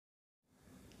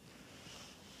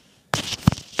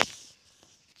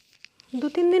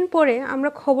2-3 দিন পরে আমরা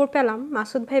খবর পেলাম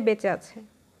মাসুদ ভাই বেঁচে আছে।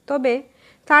 তবে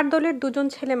তার দলের 2জন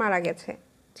ছেলে মারা গেছে।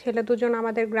 ছেলে 2জন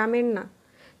আমাদের গ্রামের না,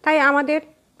 তাই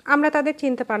আমরা তাদের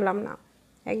চিনতে পারলাম না।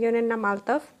 একজনের নাম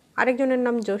আলতাফ, আরেকজনের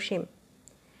নাম জসিম।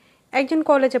 একজন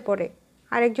কলেজে পড়ে,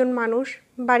 আরেকজন মানুষ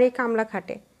বাড়ি কামলা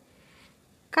খাটে।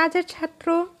 কাজের ছাত্র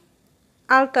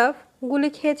আলতাফ গুলি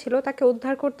খেয়েছিল, তাকে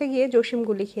উদ্ধার করতে গিয়ে জসিম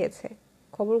গুলি খেয়েছে।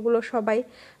 খবরগুলো সবাই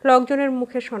লোকজনের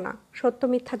মুখে শোনা, সত্য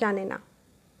মিথ্যা জানে না।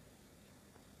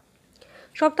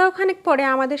 সপ্তাহখানেক পরে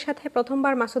আমাদের সাথে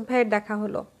প্রথমবার মাসুদ ভাইয়ের দেখা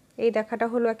হলো। এই দেখাটা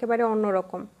হলো একেবারে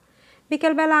অন্যরকম।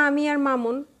 বিকেলবেলা আমি আর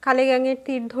মামুন কালীগাঙের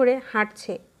তীর ধরে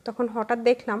হাঁটছে। তখন হঠাৎ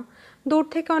দেখলাম দূর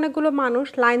থেকে অনেকগুলো মানুষ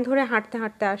লাইন ধরে হাঁটতে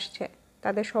হাঁটতে আসছে।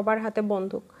 তাদের সবার হাতে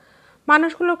বন্দুক।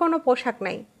 মানুষগুলোর কোনো পোশাক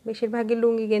নাই, বেশিরভাগই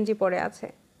লুঙ্গি গেঞ্জি পরে আছে,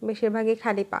 বেশিরভাগই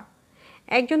খালি পা।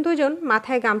 1-2জন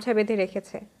মাথায় গামছা বেঁধে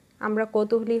রেখেছে। আমরা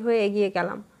কৌতূহলী হয়ে এগিয়ে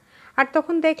গেলাম। আর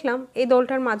তখন দেখলাম এই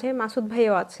দলটার মাঝে মাসুদ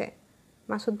ভাইও আছে।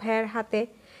 মাসুদ ভাইয়ের হাতে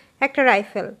একটা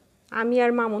রাইফেল। আমি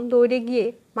আর মামুন দৌড়ে গিয়ে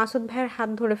মাসুদ ভাইয়ের হাত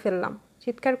ধরে ফেললাম।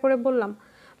 চিৎকার করে বললাম,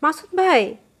 মাসুদ ভাই!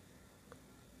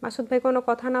 মাসুদ ভাই কোনো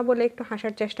কথা না বলে একটু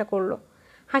হাসার চেষ্টা করলো।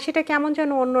 হাসিটা কেমন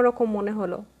যেন অন্যরকম মনে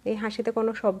হলো। এই হাসিতে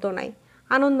কোনো শব্দ নাই,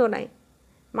 আনন্দ নাই।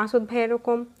 মাসুদ ভাই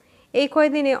এরকম এই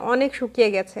কয়দিনে অনেক শুকিয়ে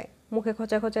গেছে। মুখে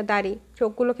খোঁচা খোঁচা দাড়ি,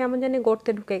 চোখগুলো কেমন জানি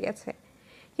গর্তে ঢুকে গেছে।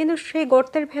 কিন্তু সেই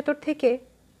গর্তের ভেতর থেকে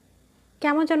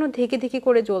কেমন যেন ধিকি ধিকি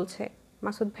করে জ্বলছে।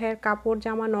 মাসুদ ভাইয়ের কাপড়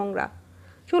জামা নোংরা,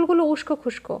 চুলগুলো উস্কো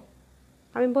খুস্কো।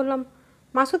 আমি বললাম,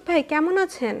 মাসুদ ভাই কেমন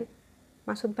আছেন?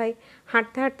 মাসুদ ভাই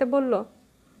হাঁটতে হাঁটতে বলল,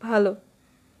 ভালো।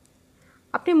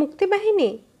 আপনি মুক্তিবাহিনী?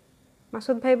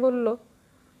 মাসুদ ভাই বলল,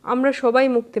 আমরা সবাই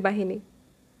মুক্তিবাহিনী।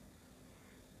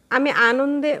 আমি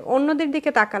আনন্দে অন্যদের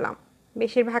দিকে তাকালাম।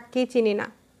 বেশিরভাগকেই চিনি না।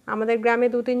 আমাদের গ্রামে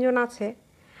 2-3 জন আছে।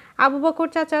 আবু বকর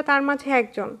চাচা তার মাঝে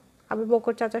একজন। আবু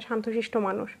বকর চাচা শান্তশিষ্ট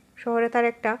মানুষ। শহরে তার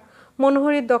একটা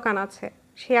মনোহরির দোকান আছে।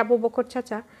 সে আবু বকর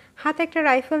চাচা হাতে একটা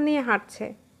রাইফেল নিয়ে হাঁটছে।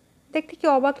 দেখতে কি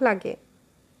অবাক লাগে।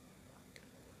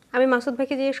 আমি মাসুদ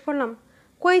ভাইকে জিজ্ঞেস করলাম,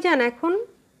 কই যান এখন?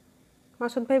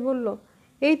 মাসুদ ভাই বলল,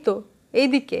 এই তো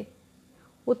এইদিকে।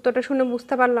 উত্তরটা শুনে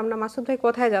বুঝতে পারলাম না মাসুদ ভাই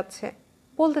কোথায় যাচ্ছে।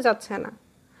 বলতে চাচ্ছে না।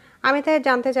 আমি তাই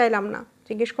জানতে চাইলাম না।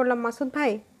 জিজ্ঞেস করলাম, মাসুদ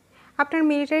ভাই আপনার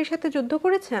মিলিটারির সাথে যুদ্ধ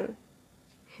করেছেন?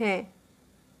 হ্যাঁ।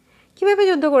 কিভাবে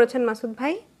যুদ্ধ করেছেন মাসুদ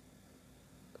ভাই?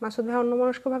 মাসুদ ভাই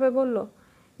অন্যমনস্কভাবে বলল,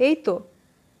 এই তো।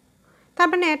 তার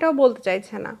মানে এটাও বলতে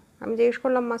চাইছে না। আমি জিজ্ঞেস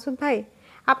করলাম, মাসুদ ভাই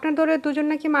আপনার দলের 2জন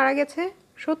নাকি মারা গেছে,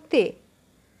 সত্যি?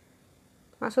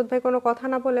 মাসুদ ভাই কোনো কথা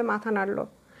না বলে মাথা নাড়ল।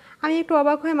 আমি একটু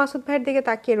অবাক হয়ে মাসুদ ভাইয়ের দিকে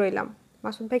তাকিয়ে রইলাম।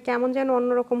 মাসুদ ভাই কেমন যেন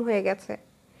অন্যরকম হয়ে গেছে।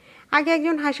 আগে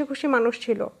একজন হাসি খুশি মানুষ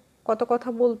ছিল, কত কথা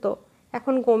বলতো,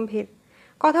 এখন গম্ভীর,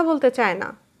 কথা বলতে চায় না।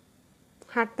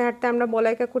 হাঁটতে হাঁটতে আমরা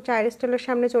বলাই কাকুর চায়ের স্টলের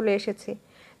সামনে চলে এসেছি।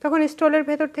 তখন স্টলের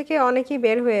ভেতর থেকে অনেকেই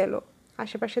বের হয়ে এলো।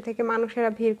 আশেপাশে থেকে মানুষেরা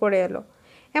ভিড় করে এলো।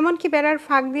 এমনকি বেড়ার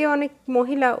ফাঁক দিয়ে অনেক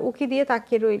মহিলা উকি দিয়ে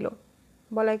তাকিয়ে রইল।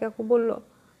 বলাই কাকু বলল,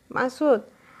 মাসুদ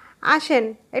আসেন,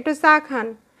 একটু চা খান,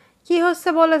 কি হচ্ছে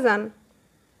বলে যান।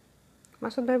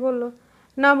 মাসুদ ভাই বলল,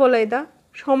 না বলাইদা,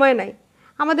 সময় নাই,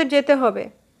 আমাদের যেতে হবে।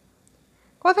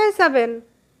 কোথায় যাবেন?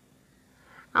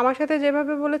 আমার সাথে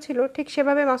যেভাবে বলেছিল ঠিক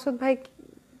সেভাবে মাসুদ ভাই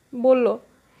বলল,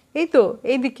 এই তো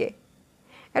এইদিকে।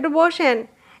 একটু বসেন,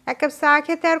 এক কাপ চা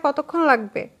খেতে আর কতক্ষণ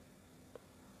লাগবে?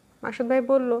 মাসুদ ভাই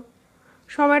বলল,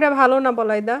 সময়টা ভালো না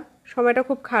বলাইদা, সময়টা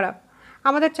খুব খারাপ,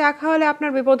 আমাদের চা খাওয়ালে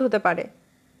আপনার বিপদ হতে পারে।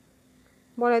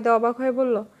 বলাইদা অবাক হয়ে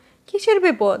বলল, কিসের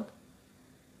বিপদ?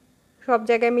 সব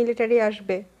জায়গায় মিলিটারি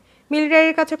আসবে।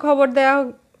 মিলিটারির কাছে খবর দেওয়া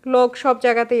লোক সব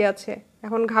জায়গাতেই আছে,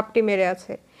 এখন ঘাপটি মেরে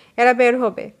আছে, এরা বের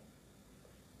হবে।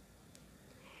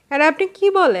 এরা আপনি কি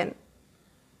বলেন?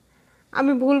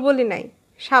 আমি ভুল বলি নাই,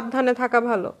 সাবধানে থাকা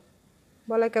ভালো।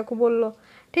 বলাই কাকু বলল,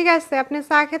 ঠিক আছে, আপনি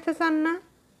চা খেতে চান না?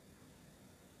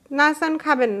 না চান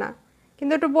খাবেন না,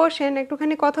 কিন্তু একটু বসেন,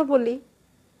 একটুখানি কথা বলি।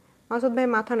 মাসুদ ভাই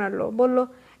মাথা নাড়ল, বলল,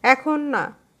 এখন না,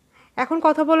 এখন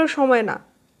কথা বলার সময় না।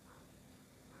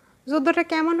 যুদ্ধটা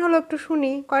কেমন হলো একটু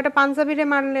শুনি, কয়টা পাঞ্জাবিরে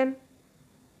মারলেন?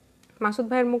 মাসুদ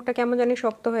ভাইয়ের মুখটা কেমন জানি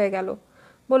শক্ত হয়ে গেল।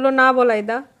 বলল, না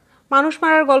বলাইদা, মানুষ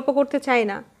মারার গল্প করতে চাই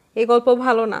না, এই গল্প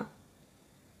ভালো না।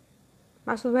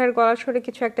 মাসুদ ভাইয়ের গলার স্বরে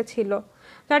কিছু একটা ছিল,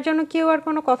 যার জন্য কেউ আর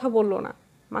কোনো কথা বলল না।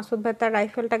 মাসুদ ভাই তার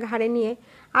রাইফেলটা ঘাড়ে নিয়ে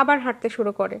আবার হাঁটতে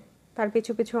শুরু করে। তার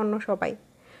পিছু পিছু অন্য সবাই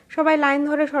সবাই লাইন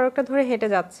ধরে সড়কটা ধরে হেঁটে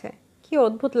যাচ্ছে। কি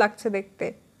অদ্ভুত লাগছে দেখতে।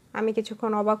 আমি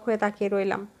কিছুক্ষণ অবাক হয়ে তাকিয়ে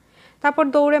রইলাম। তারপর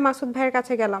দৌড়ে মাসুদ ভাইয়ের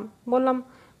কাছে গেলাম। বললাম,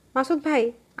 মাসুদ ভাই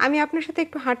আমি আপনার সাথে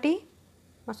একটু হাঁটি?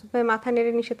 মাসুদ ভাই মাথা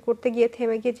নেড়ে নিষেধ করতে গিয়ে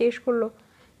থেমে গিয়ে জিজ্ঞেস করলো,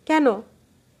 কেন?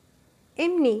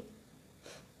 এমনি।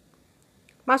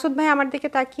 মাসুদ ভাই আমার দিকে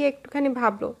তাকিয়ে একটুখানি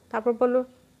ভাবলো, তারপর বলল,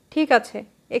 ঠিক আছে,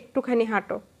 একটুখানি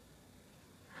হাঁটো।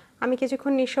 আমি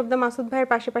কিছুক্ষণ নিঃশব্দে মাসুদ ভাইয়ের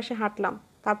পাশে পাশে হাঁটলাম।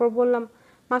 তারপর বললাম,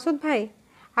 মাসুদ ভাই,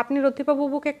 আপনি লতিফা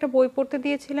বুবুকে একটা বই পড়তে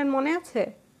দিয়েছিলেন, মনে আছে?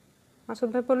 মাসুদ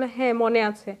ভাই বলল, হ্যাঁ মনে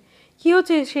আছে। কি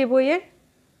হচ্ছে সেই বইয়ের?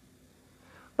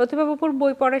 লতিফা বুবুর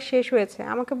বই পড়া শেষ হয়েছে,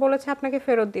 আমাকে বলেছে আপনাকে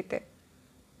ফেরত দিতে।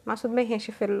 মাসুদ ভাই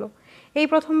হেসে ফেলল। এই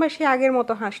প্রথমবার সে আগের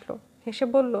মতো হাসলো, হেসে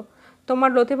বলল, তোমার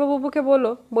লতিফা বুবুকে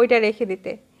বলো বইটা রেখে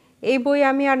দিতে, এই বই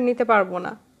আমি আর নিতে পারবো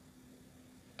না।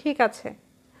 ঠিক আছে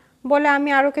বলে আমি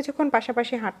আরও কিছুক্ষণ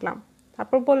পাশাপাশি হাঁটলাম।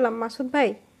 তারপর বললাম, মাসুদ ভাই,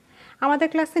 আমাদের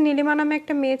ক্লাসে নীলিমা নামে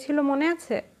একটা মেয়ে ছিল, মনে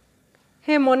আছে?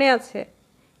 হ্যাঁ মনে আছে।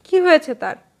 কি হয়েছে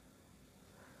তার?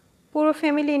 পুরো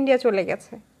ফ্যামিলি ইন্ডিয়া চলে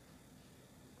গেছে।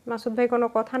 মাসুদ ভাই কোনো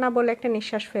কথা না বলে একটা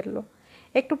নিঃশ্বাস ফেলল।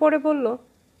 একটু পরে বলল,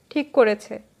 ঠিক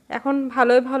করেছে, এখন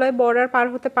ভালোই ভালোই বর্ডার পার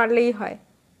হতে পারলেই হয়।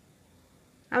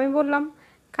 আমি বললাম,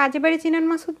 কাজীবাড়ি চিনেন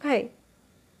মাসুদ ভাই?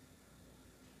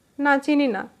 না চিনি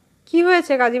না। কি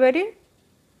হয়েছে কাজীবাড়ির?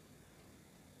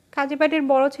 কাজীবাড়ির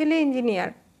বড় ছেলে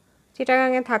ইঞ্জিনিয়ার,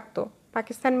 চিটাগাংয়ে থাকতো,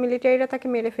 পাকিস্তান মিলিটারিরা তাকে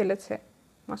মেরে ফেলেছে।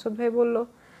 মাসুদ ভাই বলল,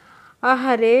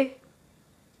 আহারে।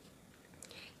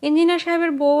 ইঞ্জিনিয়ার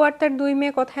সাহেবের বউ আর তার 2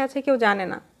 মেয়ে কোথায় আছে কেউ জানে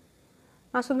না।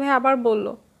 মাসুদ ভাই আবার বলল,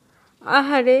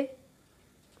 আহারে।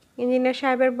 ইঞ্জিনিয়ার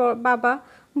সাহেবের বাবা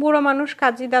বুড়ো মানুষ,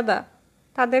 কাজী দাদা,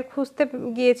 তাদের খুঁজতে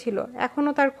গিয়েছিল,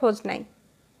 এখনও তার খোঁজ নাই।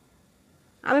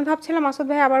 আমি ভাবছিলাম মাসুদ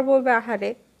ভাই আবার বলবে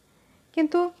আহারে,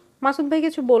 কিন্তু মাসুদ ভাই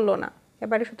কিছু বলল না,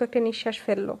 এবারে শুধু একটা নিঃশ্বাস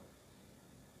ফেলল।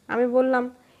 আমি বললাম,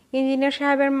 ইঞ্জিনিয়ার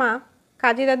সাহেবের মা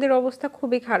কাজী দাদির অবস্থা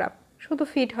খুবই খারাপ, শুধু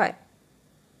ফিট হয়।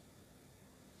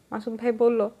 মাসুদ ভাই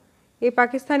বলল, এই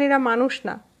পাকিস্তানিরা মানুষ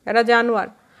না, এরা জানোয়ার,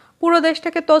 পুরো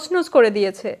দেশটাকে তছনছ করে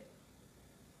দিয়েছে।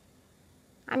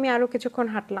 আমি আরও কিছুক্ষণ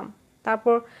হাঁটলাম।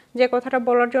 তারপর যে কথাটা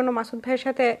বলার জন্য মাসুদ ভাইয়ের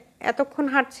সাথে এতক্ষণ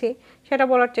হাঁটছি সেটা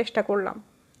বলার চেষ্টা করলাম।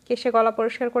 কেসে গলা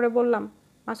পরিষ্কার করে বললাম,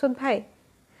 মাসুদ ভাই,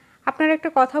 আপনার একটা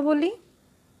কথা বলি।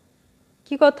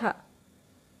 কি কথা?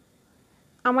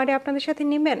 আমারে আপনাদের সাথে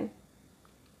নেবেন?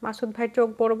 মাসুদ ভাই চোখ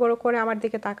বড় বড় করে আমার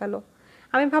দিকে তাকালো।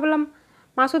 আমি ভাবলাম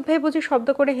মাসুদ ভাই বুঝি শব্দ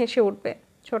করে হেসে উঠবে,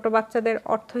 ছোট বাচ্চাদের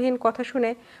অর্থহীন কথা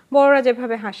শুনে বড়রা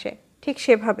যেভাবে হাসে ঠিক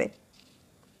সেভাবে।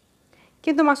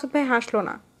 কিন্তু মাসুদ ভাই হাসলো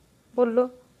না, বলল,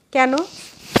 কেন?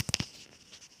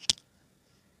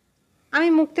 আমি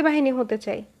মুক্তিবাহিনী হতে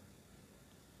চাই।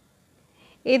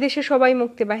 এই দেশে সবাই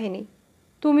মুক্তিবাহিনী,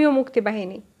 তুমিও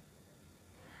মুক্তিবাহিনী।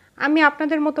 আমি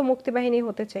আপনাদের মতো মুক্তিবাহিনী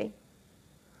হতে চাই।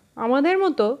 আমাদের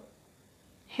মতো?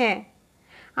 হ্যাঁ,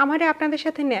 আমারে আপনাদের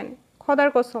সাথে নেন, খোদার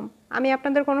কসম, আমি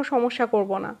আপনাদের কোনো সমস্যা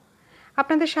করব না,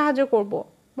 আপনাদের সাহায্য করব।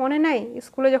 মনে নাই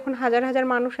স্কুলে যখন হাজার হাজার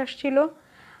মানুষ আসছিল,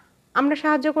 আমরা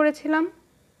সাহায্য করেছিলাম?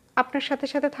 আপনার সাথে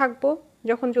সাথে থাকবো,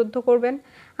 যখন যুদ্ধ করবেন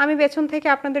আমি পেছন থেকে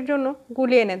আপনাদের জন্য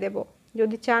গুলি এনে দেব,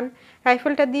 যদি চান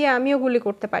রাইফেলটা দিয়ে আমিও গুলি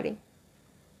করতে পারি।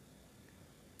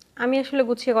 আমি আসলে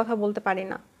গুছিয়ে কথা বলতে পারি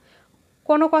না,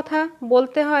 কোনো কথা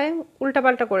বলতে হয়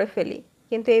উল্টাপাল্টা করে ফেলি,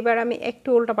 কিন্তু এইবার আমি একটু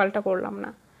উল্টাপাল্টা করলাম না,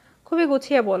 খুবই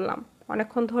গুছিয়ে বললাম,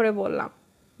 অনেকক্ষণ ধরে বললাম।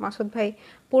 মাসুদ ভাই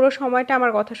পুরো সময়টা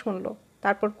আমার কথা শুনলো,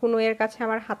 তারপর কুনুয়ের কাছে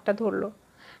আমার হাতটা ধরলো,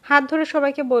 হাত ধরে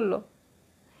সবাইকে বলল,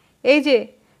 এই যে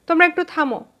তোমরা একটু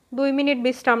থামো, 2 মিনিট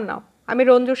বিশ্রাম নাও, আমি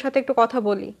রঞ্জুর সাথে একটু কথা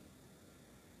বলি।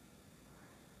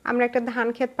 আমরা একটা ধান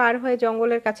ক্ষেত পার হয়ে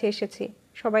জঙ্গলের কাছে এসেছি।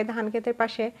 সবাই ধান ক্ষেতের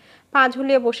পাশে পা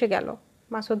ঝুলিয়ে বসে গেল।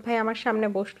 মাসুদ ভাই আমার সামনে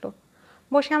বসলো,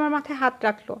 বসে আমার মাথায় হাত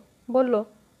রাখলো, বলল,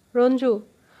 রঞ্জু,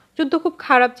 যুদ্ধ খুব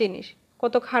খারাপ জিনিস,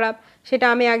 কত খারাপ সেটা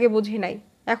আমি আগে বুঝি নাই,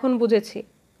 এখন বুঝেছি।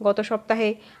 গত সপ্তাহে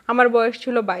আমার বয়স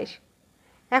ছিল 22,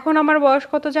 এখন আমার বয়স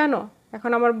কত জানো?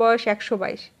 এখন আমার বয়স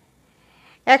 122।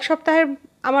 এক সপ্তাহের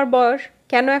আমার বয়স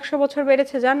কেন 100 বছর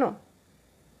বেড়েছে জানো?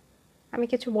 আমি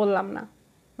কিছু বললাম না।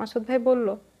 মাসুদ ভাই বলল,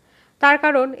 তার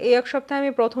কারণ এই 1 সপ্তাহে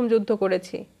আমি প্রথম যুদ্ধ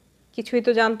করেছি, কিছুই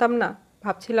তো জানতাম না,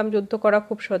 ভাবছিলাম যুদ্ধ করা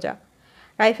খুব সোজা,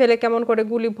 রাইফেলে কেমন করে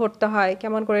গুলি ভরতে হয়,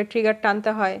 কেমন করে ট্রিগার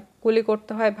টানতে হয়, গুলি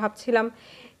করতে হয়, ভাবছিলাম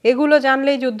এগুলো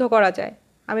জানলেই যুদ্ধ করা যায়।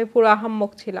 আমি পুরো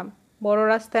আহাম্মক ছিলাম। বড়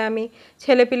রাস্তায় আমি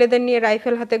ছেলেপিলেদের নিয়ে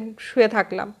রাইফেল হাতে শুয়ে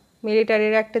থাকলাম,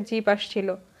 মিলিটারির একটা জিপ আসছিল,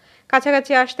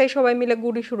 কাছাকাছি আসতেই সবাই মিলে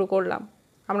গুলি শুরু করলাম।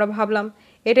 আমরা ভাবলাম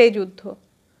এটাই যুদ্ধ।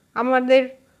 আমাদের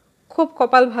খুব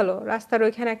কপাল ভালো, রাস্তার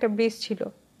ওইখানে একটা ব্রিজ ছিল,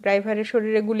 ড্রাইভারের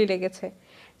শরীরে গুলি লেগেছে,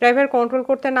 ড্রাইভার কন্ট্রোল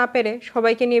করতে না পেরে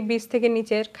সবাইকে নিয়ে ব্রিজ থেকে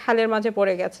নিচের খালের মাঝে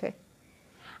পড়ে গেছে।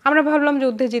 আমরা ভাবলাম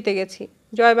যুদ্ধে জিতে গেছি,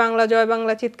 জয়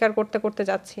বাংলা চিৎকার করতে করতে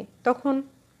যাচ্ছি, তখন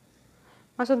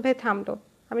মাসুদ ভাই থামলো।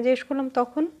 আমি জিজ্ঞেস করলাম,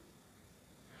 তখন?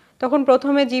 তখন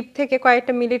প্রথমে জিপ থেকে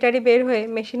কয়েকটা মিলিটারি বের হয়ে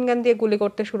মেশিন গান দিয়ে গুলি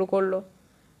করতে শুরু করলো।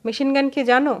 মেশিন গান কি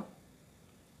জানো?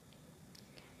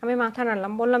 আমি মাথা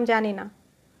নাড়লাম, বললাম জানি না।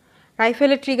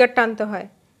 রাইফেলের ট্রিগার টানতে হয়,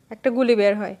 একটা গুলি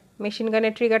বের হয়, মেশিন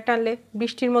গানের ট্রিগার টানলে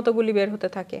বৃষ্টির মতো গুলি বের হতে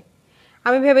থাকে।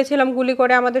 আমি ভেবেছিলাম গুলি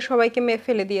করে আমাদের সবাইকে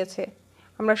ফেলে দিয়েছে,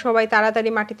 আমরা সবাই তাড়াতাড়ি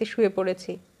মাটিতে শুয়ে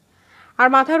পড়েছি, আর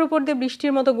মাথার উপর দিয়ে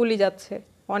বৃষ্টির মতো গুলি যাচ্ছে।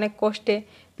 অনেক কষ্টে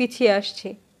পিছিয়ে আসছি,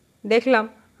 দেখলাম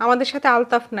আমাদের সাথে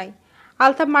আলতাফ নাই।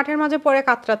 আলতাফ মাঠের মাঝে পড়ে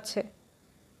কাতরাচ্ছে।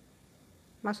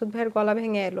 মাসুদ ভাইয়ের গলা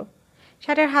ভেঙে এলো।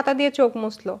 শার্টের হাতা দিয়ে চোখ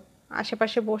মুছল।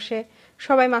 আশেপাশে বসে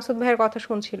সবাই মাসুদ ভাইয়ের কথা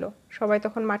শুনছিল। সবাই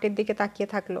তখন মাটির দিকে তাকিয়ে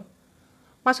থাকলো।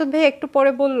 মাসুদ ভাই একটু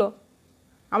পরে বলল,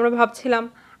 আমরা ভাবছিলাম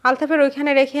আলতাফের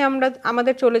ওইখানে রেখে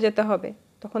আমাদের চলে যেতে হবে।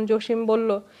 তখন জসিম বলল,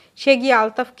 সে গিয়ে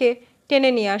আলতাফকে টেনে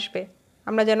নিয়ে আসবে,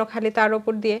 আমরা যেন খালি তার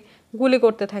ওপর দিয়ে গুলি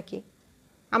করতে থাকি।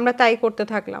 আমরা তাই করতে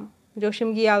থাকলাম। জসিম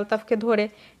গিয়ে আলতাফকে ধরে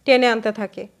টেনে আনতে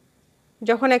থাকে।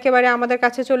 যখন একেবারে আমাদের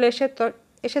কাছে চলে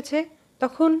এসেছে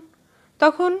তখন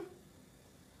তখন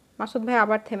মাসুদ ভাই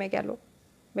আবার থেমে গেল।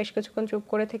 বেশ কিছুক্ষণ চুপ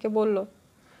করে থেকে বলল,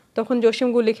 তখন জসিম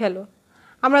গুলি খেলো।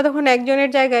 আমরা তখন একজনের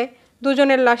জায়গায়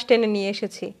দুজনের লাশ টেনে নিয়ে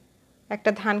এসেছি। একটা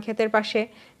ধান ক্ষেতের পাশে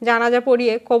জানাজা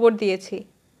পড়িয়ে কবর দিয়েছি।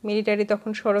 মিলিটারি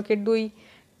তখন সড়কের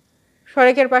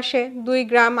পাশে 2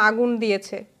 গ্রাম আগুন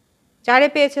দিয়েছে। যারে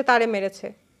পেয়েছে তারে মেরেছে।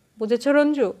 বুঝেছ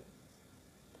রঞ্জু?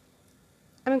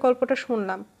 আমি গল্পটা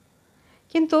শুনলাম,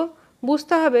 কিন্তু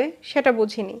বুঝতে হবে সেটা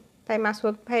বুঝিনি। তাই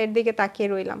মাসুদ ভাইয়ের দিকে তাকিয়ে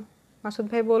রইলাম। মাসুদ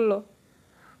ভাই বলল,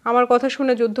 আমার কথা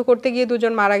শুনে যুদ্ধ করতে গিয়ে 2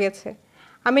 জন মারা গেছে।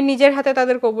 আমি নিজের হাতে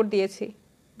তাদের কবর দিয়েছি।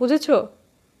 বুঝেছ?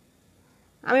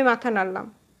 আমি মাথা নাড়লাম।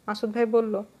 মাসুদ ভাই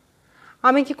বলল,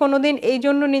 আমি কি কোনোদিন এই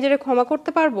জন্য নিজেরে ক্ষমা করতে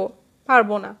পারবো?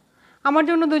 পারবো না। আমার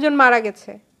জন্য 2 জন মারা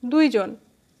গেছে। 2 জন।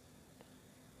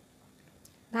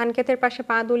 ধান ক্ষেতের পাশে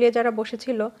পা দুলিয়ে যারা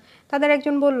বসেছিল তাদের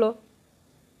একজন বলল,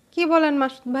 কি বলেন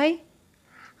মাসুদ ভাই?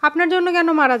 আপনার জন্য কেন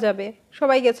মারা যাবে?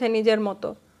 সবাই গেছে নিজের মতো।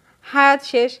 হায়াত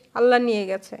শেষ, আল্লাহ নিয়ে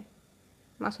গেছে।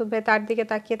 মাসুদ ভাই তার দিকে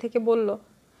তাকিয়ে থেকে বলল,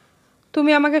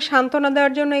 তুমি আমাকে সান্ত্বনা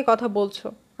দেওয়ার জন্য এই কথা বলছো,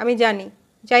 আমি জানি।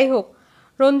 যাই হোক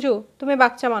রঞ্জু, তুমি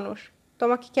বাচ্চা মানুষ।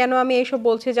 তোমাকে কেন আমি এইসব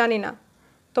বলছি জানি না।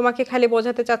 তোমাকে খালি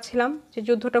বোঝাতে চাচ্ছিলাম যে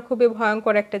যুদ্ধটা খুবই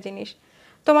ভয়ঙ্কর একটা জিনিস।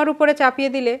 তোমার উপরে চাপিয়ে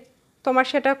দিলে তোমার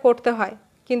সেটা করতে হয়,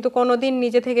 কিন্তু কোনো দিন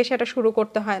নিজে থেকে সেটা শুরু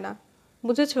করতে হয় না।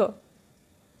 বুঝেছো?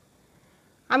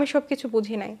 আমি সব কিছু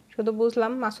বুঝি নাই, শুধু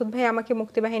বুঝলাম মাসুদ ভাই আমাকে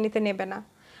মুক্তিবাহিনীতে নেবে না।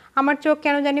 আমার চোখ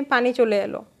কেন জানি পানি চলে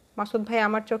এলো। মাসুদ ভাই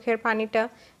আমার চোখের পানিটা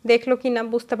দেখলো কি না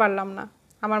বুঝতে পারলাম না।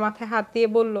 আমার মাথায় হাত দিয়ে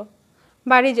বলল,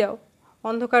 বাড়ি যাও,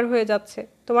 অন্ধকার হয়ে যাচ্ছে,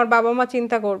 তোমার বাবা মা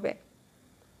চিন্তা করবে।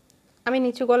 আমি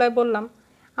নিচু গলায় বললাম,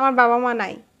 আমার বাবা মা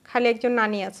নাই, খালি একজন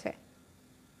নানি আছে।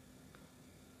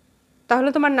 তাহলে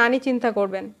তোমার নানি চিন্তা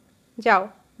করবেন। যাও,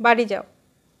 বাড়ি যাও।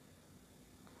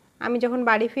 আমি যখন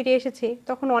বাড়ি ফিরে এসেছি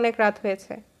তখন অনেক রাত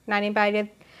হয়েছে। নানি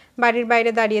বাড়ির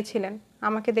বাইরে দাঁড়িয়েছিলেন।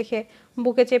 আমাকে দেখে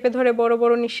বুকে চেপে ধরে বড়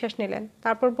বড় নিঃশ্বাস নিলেন।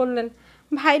 তারপর বললেন,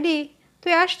 ভাইডি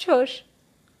তুই আসছোস?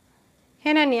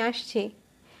 হ্যাঁ নানি, আসছি।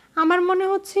 আমার মনে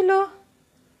হচ্ছিল।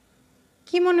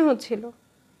 কি মনে হচ্ছিল?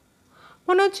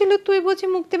 মনে হচ্ছিল তুই বুঝি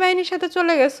মুক্তিবাহিনীর সাথে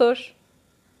চলে গেছোস।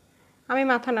 আমি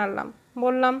মাথা নাড়লাম,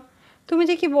 বললাম, তুমি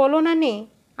যে কি বলো নানি,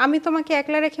 আমি তোমাকে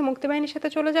একলা রেখে মুক্তিবাহিনীর সাথে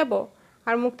চলে যাব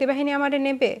আর মুক্তিবাহিনী আমারে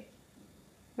নেবে?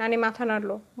 নানি মাথা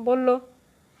নাড়ল, বলল,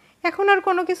 এখন আর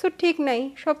কোনো কিছু ঠিক নাই,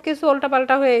 সব কিছু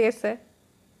উল্টাপাল্টা হয়ে গেছে।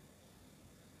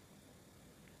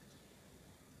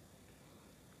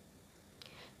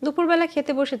 দুপুরবেলা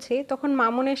খেতে বসেছি, তখন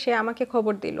মামুন এসে আমাকে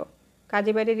খবর দিল,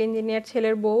 কাজীবাড়ির ইঞ্জিনিয়ার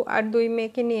ছেলের বউ আর 2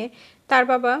 মেয়েকে নিয়ে তার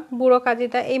বাবা বুড়ো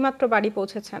কাজীদা এইমাত্র বাড়ি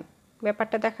পৌঁছেছেন।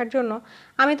 ব্যাপারটা দেখার জন্য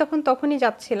আমি তখনই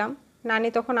যাচ্ছিলাম। নানি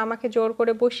তখন আমাকে জোর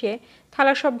করে বসিয়ে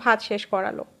থালার সব ভাত শেষ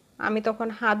করালো। আমি তখন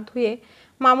হাত ধুয়ে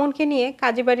মামুনকে নিয়ে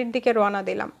কাজীবাড়ির দিকে রওনা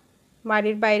দিলাম।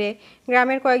 বাড়ির বাইরে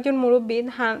গ্রামের কয়েকজন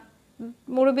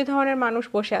মুরব্বী ধরনের মানুষ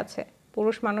বসে আছে।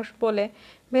 পুরুষ মানুষ বলে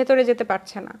ভেতরে যেতে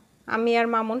পারছে না। আমি আর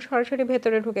মামুন সরাসরি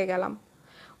ভেতরে ঢুকে গেলাম।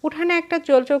 উঠানে একটা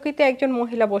চৌকিতে একজন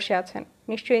মহিলা বসে আছেন,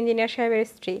 নিশ্চয়ই ইঞ্জিনিয়ার সাহেবের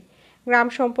স্ত্রী, গ্রাম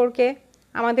সম্পর্কে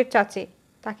আমাদের চাচি।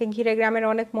 তাকে ঘিরে গ্রামের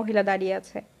অনেক মহিলা দাঁড়িয়ে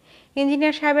আছে।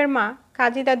 ইঞ্জিনিয়ার সাহেবের মা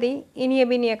কাজী দাদি ইনিয়ে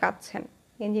বিনিয়ে কাঁদছেন।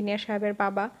 ইঞ্জিনিয়ার সাহেবের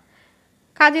বাবা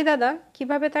কাজী দাদা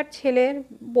কিভাবে তার ছেলের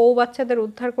বউ বাচ্চাদের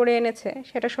উদ্ধার করে এনেছে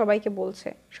সেটা সবাইকে বলছে।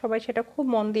 সবাই সেটা খুব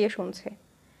মন দিয়ে শুনছে।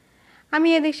 আমি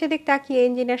এদিক সেদিক তাকিয়ে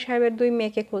ইঞ্জিনিয়ার সাহেবের 2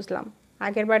 মেয়েকে খুঁজলাম।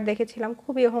 আগেরবার দেখেছিলাম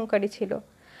খুবই অহংকারী ছিল,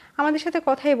 আমাদের সাথে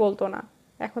কথাই বলতো না।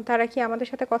 এখন তারা কি আমাদের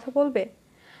সাথে কথা বলবে?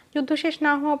 যুদ্ধ শেষ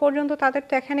না হওয়া পর্যন্ত তাদের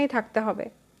তো এখানেই থাকতে হবে।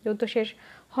 যুদ্ধ শেষ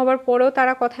হবার পরেও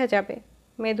তারা কোথায় যাবে?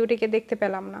 মেয়ে দুটিকে দেখতে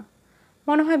পেলাম না,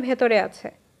 মনে হয় ভেতরে আছে।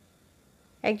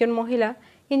 একজন মহিলা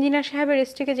ইঞ্জিনিয়ার সাহেবের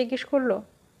স্ত্রীকে জিজ্ঞেস করলো,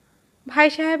 ভাই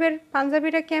সাহেবের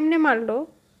পাঞ্জাবিরা কেমনে মারলো?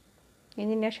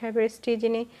 ইঞ্জিনিয়ার সাহেবের স্ত্রী,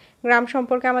 যিনি গ্রাম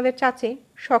সম্পর্কে আমাদের চাচি,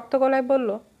 শক্ত গলায় বলল,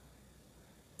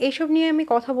 এইসব নিয়ে আমি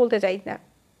কথা বলতে চাই না।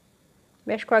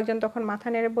 বেশ কয়েকজন তখন মাথা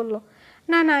নেড়ে বলল,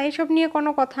 না না, এইসব নিয়ে কোনো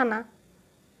কথা না।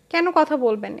 কেন কথা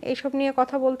বলবেন? এইসব নিয়ে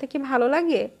কথা বলতে কি ভালো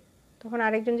লাগে? তখন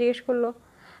আরেকজন জিজ্ঞেস করলো,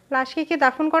 লাশকে কি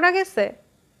দাফন করা গেছে?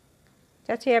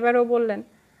 চাচি এবারও বললেন,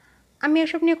 আমি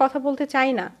এসব নিয়ে কথা বলতে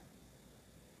চাই না।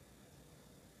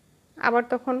 আবার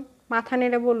তখন মাথা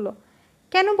নেড়ে বলল,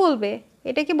 কেন বলবে?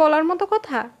 এটা কি বলার মতো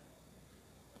কথা?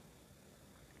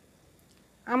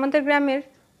 আমাদের গ্রামের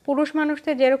পুরুষ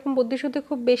মানুষদের যেরকম বুদ্ধিশুদ্ধি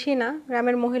খুব বেশি না,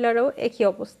 গ্রামের মহিলারাও একই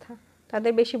অবস্থা,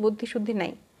 তাদের বেশি বুদ্ধিশুদ্ধি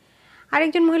নাই।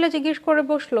 আরেকজন মহিলা জিজ্ঞেস করে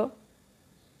বসলো,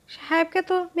 সাহেবকে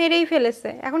তো মেরেই ফেলেছে,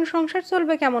 এখন সংসার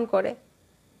চলবে কেমন করে?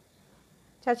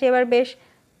 চাচি এবার বেশ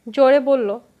জোরে বলল,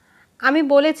 আমি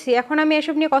বলেছি এখন আমি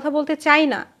এসব নিয়ে কথা বলতে চাই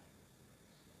না।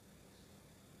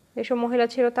 যেসব মহিলা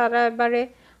ছিল তারা এবারে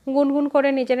গুনগুন করে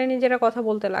নিজেরা কথা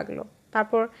বলতে লাগলো।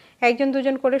 তারপর একজন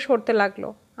দুজন করে সরতে লাগলো।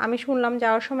 আমি শুনলাম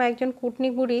যাওয়ার সময় একজন কুটনি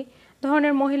বুড়ি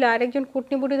ধরনের মহিলা আরেকজন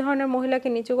কুটনি বুড়ি ধরনের মহিলাকে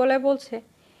নিচু গলায় বলছে,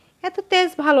 এত তেজ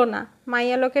ভালো না,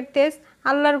 মাইয়া লোকের তেজ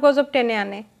আল্লাহর গজব টেনে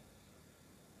আনে।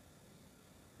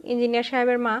 ইঞ্জিনিয়ার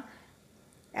সাহেবের মা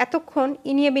এতক্ষণ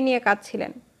ইনিয়ে বিনিয়ে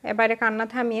কাঁদছিলেন। এবারে কান্না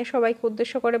থামিয়ে সবাইকে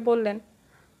উদ্দেশ্য করে বললেন,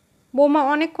 বৌমা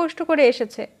অনেক কষ্ট করে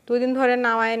এসেছে, 2 দিন ধরে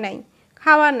নাওয়ায় নাই,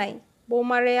 খাওয়া নাই,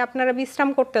 বৌমারে আপনারা বিশ্রাম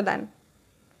করতে দেন।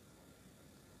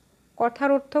 কথার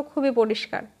অর্থ খুবই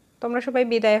পরিষ্কার, তোমরা সবাই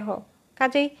বিদায় হও।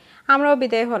 কাজেই আমরাও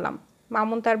বিদায় হলাম।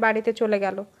 মামুন তার বাড়িতে চলে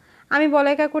গেল। আমি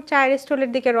বলাই কাকুর চায়ের স্টলের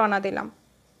দিকে রওনা দিলাম।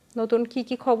 নতুন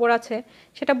কি খবর আছে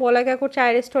সেটা বলাই কাকুর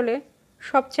চায়ের স্টলে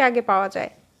সবচেয়ে আগে পাওয়া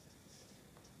যায়।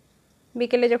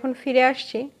 বিকেলে যখন ফিরে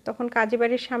আসছি তখন কাজী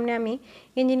বাড়ির সামনে আমি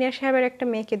ইঞ্জিনিয়ার সাহেবের একটা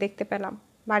মেয়েকে দেখতে পেলাম।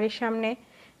 বাড়ির সামনে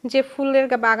যে ফুলের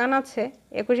বাগান আছে,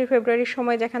 21শে ফেব্রুয়ারির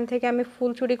সময় যেখান থেকে আমি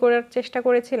ফুল চুরি করার চেষ্টা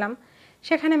করেছিলাম,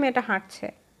 সেখানে মেয়েটা হাঁটছে।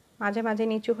 মাঝে মাঝে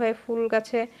নিচু হয়ে ফুল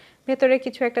গাছে ভেতরে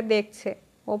কিছু একটা দেখছে।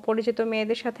 ও পরিচিত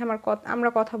মেয়েদের সাথে আমরা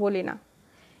কথা বলি না,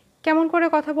 কেমন করে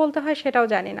কথা বলতে হয় সেটাও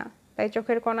জানি না। তাই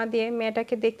চোখের কণা দিয়ে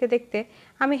মেয়েটাকে দেখতে দেখতে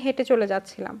আমি হেঁটে চলে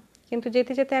যাচ্ছিলাম, কিন্তু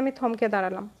যেতে যেতে আমি থমকে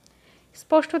দাঁড়ালাম।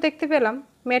 স্পষ্ট দেখতে পেলাম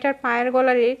মেয়েটার পায়ের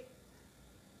গলারির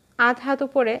আধ হাত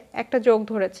উপরে একটা জোক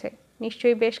ধরেছে।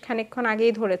 নিশ্চয়ই বেশ খানিকক্ষণ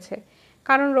আগেই ধরেছে,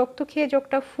 কারণ রক্ত খেয়ে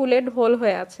জোকটা ফুলে ঢোল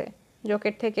হয়ে আছে।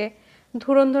 জোকের থেকে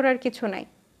ধুরন্ধর আর কিছু নাই।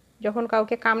 যখন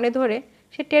কাউকে কামড়ে ধরে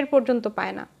সে টের পর্যন্ত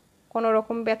পায় না, কোনো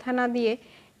রকম ব্যথা না দিয়ে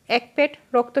এক পেট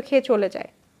রক্ত খেয়ে চলে যায়।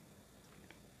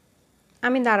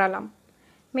 আমি দাঁড়ালাম।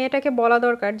 মেয়েটাকে বলা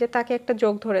দরকার যে তাকে একটা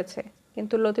জোক ধরেছে,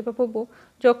 কিন্তু লতিফাবু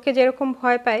জোককে যেরকম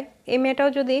ভয় পায় এই মেয়েটাও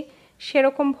যদি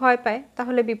সেরকম ভয় পায়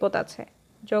তাহলে বিপদ আছে।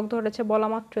 জোক ধরেছে বলা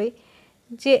মাত্রই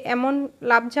যে এমন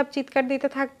লাফঝাপ চিৎকার দিতে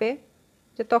থাকবে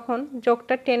যে তখন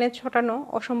জোকটা টেনে ছোটানো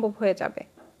অসম্ভব হয়ে যাবে।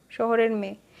 শহরের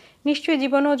মেয়ে নিশ্চয়ই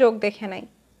জীবনেও জোক দেখে নাই।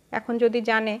 এখন যদি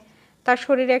জানে তার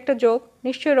শরীরে একটা জোক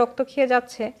নিশ্চয়ই রক্ত খেয়ে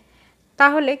যাচ্ছে,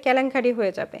 তাহলে কেলেঙ্কারি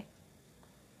হয়ে যাবে।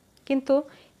 কিন্তু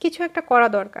কিছু একটা করা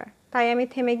দরকার। তাই আমি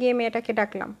থেমে গিয়ে মেয়েটাকে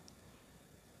ডাকলাম,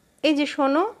 এই যে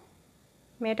শোনো।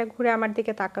 মেয়েটা ঘুরে আমার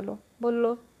দিকে তাকালো, বলল,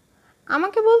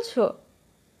 আমাকে বলছো?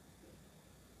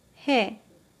 হ্যাঁ।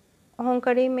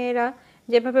 অহংকারী মেয়েরা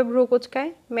যেভাবে ভ্রু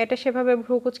কুচকায়, মেয়েটা সেভাবে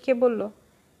ভ্রু কুচকিয়ে বলল,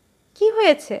 কি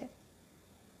হয়েছে?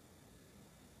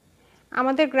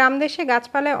 আমাদের গ্রাম দেশে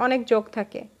গাছপালায় অনেক জোক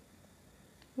থাকে।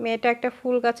 মেয়েটা একটা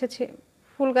ফুল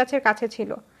গাছের কাছে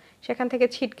ছিল, সেখান থেকে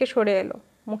ছিটকে সরে এলো।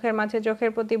 মুখের মাঝে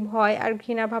জোকের প্রতি ভয় আর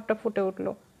ঘৃণার ভাবটা ফুটে উঠল।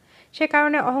 সে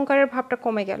কারণে অহংকারের ভাবটা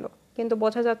কমে গেল, কিন্তু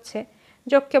বোঝা যাচ্ছে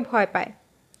জোককে ভয় পায়।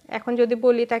 এখন যদি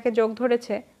বলি তাকে জোক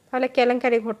ধরেছে, তাহলে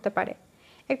কেলেঙ্কারি ঘটতে পারে।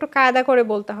 একটু কায়দা করে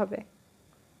বলতে হবে।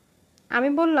 আমি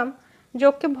বললাম,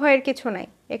 জোককে ভয়ের কিছু নাই,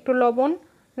 একটু লবণ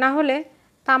না হলে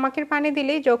তামাকের পানি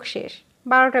দিলেই জোক শেষ,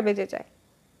 12টা বেজে যায়।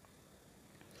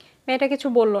 মেয়েটা কিছু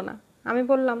বলল না। আমি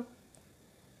বললাম,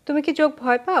 তুমি কি জোক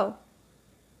ভয় পাও?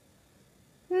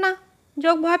 না,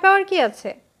 জোক ভয় পাওয়ার কি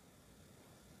আছে?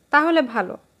 তাহলে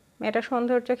ভালো। মেয়েটা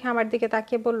সন্দেহের চোখে আমার দিকে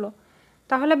তাকিয়ে বলল,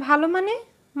 তাহলে ভালো মানে?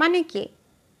 মানে কি?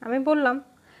 আমি বললাম,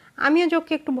 আমিও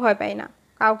জোককে একটু ভয় পাই না,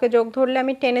 কাউকে জোক ধরলে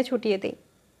আমি টেনে ছুটিয়ে দিই।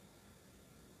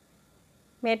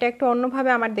 মেয়েটা একটু অন্যভাবে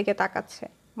আমার দিকে তাকাচ্ছে,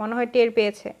 মনে হয় টের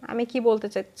পেয়েছে আমি কি বলতে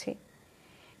চাচ্ছি।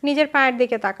 নিজের পায়ের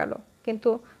দিকে তাকালো, কিন্তু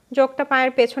জোকটা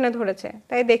পায়ের পেছনে ধরেছে,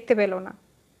 তাই দেখতে পেল না।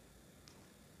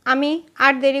 আমি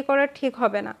আর দেরি করা ঠিক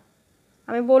হবে না।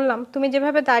 আমি বললাম, তুমি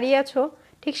যেভাবে দাঁড়িয়ে আছো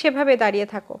ঠিক সেভাবে দাঁড়িয়ে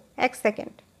থাকো, 1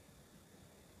 সেকেন্ড।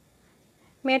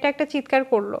 মেয়েটা একটা চিৎকার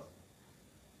করলো,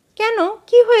 কেন,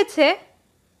 কি হয়েছে?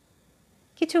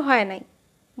 কিছু হয় নাই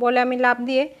বলে আমি লাফ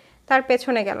দিয়ে তার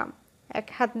পেছনে গেলাম। এক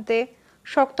হাত দিয়ে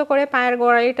শক্ত করে পায়ের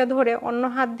গোড়ালিটা ধরে অন্য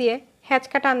হাত দিয়ে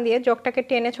হ্যাঁচকা টান দিয়ে জগটাকে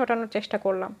টেনে ছোটানোর চেষ্টা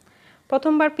করলাম।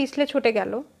 প্রথমবার পিছলে ছুটে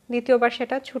গেল, দ্বিতীয়বার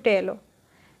সেটা ছুটে এলো।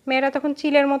 মেয়েরা তখন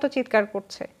চিলের মতো চিৎকার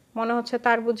করছে, মনে হচ্ছে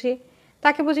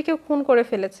তাকে বুঝি কেউ খুন করে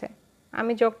ফেলেছে।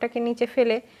 আমি জগটাকে নিচে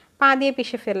ফেলে পা দিয়ে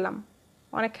পিষে ফেললাম।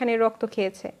 অনেকখানি রক্ত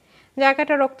খেয়েছে,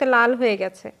 জায়গাটা রক্তে লাল হয়ে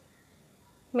গেছে।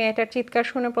 মেয়েটার চিৎকার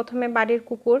শুনে প্রথমে বাড়ির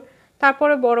কুকুর,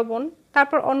 তারপরে বড় বোন,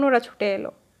 তারপর অন্যরা ছুটে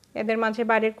এলো। এদের মাঝে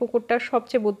বাড়ির কুকুরটা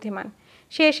সবচেয়ে বুদ্ধিমান।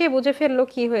 সে এসে বুঝে ফেললো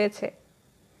কি হয়েছে।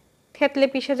 থেতলে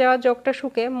পিষে যাওয়া জগটা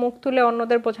শুকে মুখ তুলে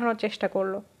অন্যদের বোঝানোর চেষ্টা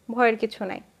করলো, ভয়ের কিছু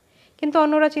নাই। কিন্তু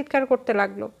অন্যরা চিৎকার করতে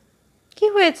লাগলো, কি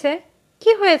হয়েছে,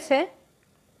 কি হয়েছে?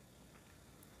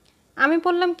 আমি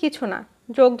বললাম, কিছু না,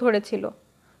 যোগ ধরেছিল,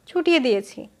 ছুটিয়ে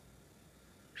দিয়েছি।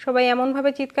 সবাই এমনভাবে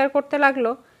চিৎকার করতে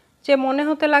লাগলো যে মনে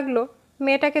হতে লাগলো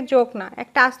মেয়েটাকে যোগ না,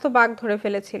 একটা আস্ত বাঘ ধরে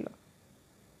ফেলেছিল।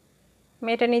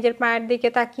 মেয়েটা নিজের পায়ের দিকে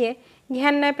তাকিয়ে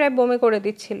ঘ্যান্নায় প্রায় বমি করে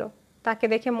দিচ্ছিল। তাকে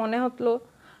দেখে মনে হলো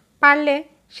পারলে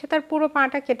সে তার পুরো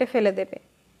পাটা কেটে ফেলে দেবে।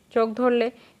 চোখ ধরলে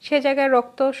সে জায়গায়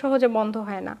রক্ত সহজে বন্ধ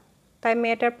হয় না, তাই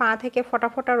মেয়েটার পা থেকে ফোঁটা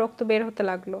ফোঁটা রক্ত বের হতে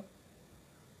লাগলো।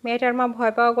 মেয়েটার মা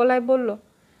ভয় পাওয়া গলায় বলল,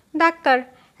 ডাক্তার,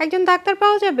 একজন ডাক্তার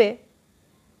পাওয়া যাবে?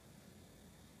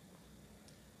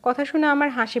 কথা শুনে আমার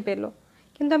হাসি পেল,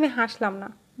 কিন্তু আমি হাসলাম না।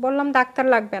 বললাম, ডাক্তার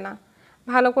লাগবে না,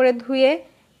 ভালো করে ধুয়ে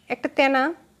একটা তেনা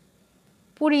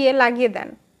পুড়িয়ে লাগিয়ে দেন।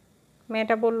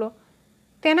 মেয়েটা বলল,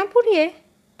 তেনা পুড়িয়ে?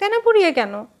 তেনা পুড়িয়ে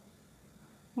কেন?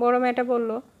 বড় মেয়েটা বলল,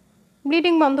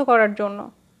 ব্লিডিং বন্ধ করার জন্য।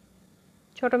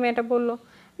 ছোট মেয়েটা বলল,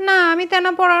 না, আমি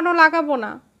তেনা পড়ানো লাগাবো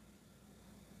না।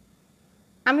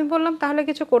 আমি বললাম, তাহলে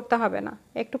কিছু করতে হবে না,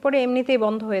 একটু পরে এমনিতেই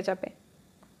বন্ধ হয়ে যাবে।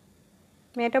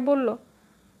 মেয়েটা বলল,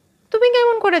 তুমি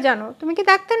কেমন করে জানো? তুমি কি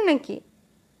ডাক্তার নাকি?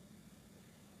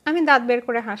 আমি দাঁত বের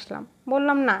করে হাসলাম,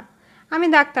 বললাম, না, আমি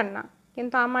ডাক্তার না,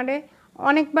 কিন্তু আমারে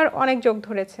অনেকবার অনেক যোগ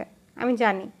ধরেছে, আমি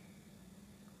জানি।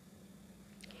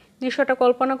 দৃশ্যটা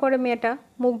কল্পনা করে মেয়েটা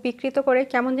মুখ বিকৃত করে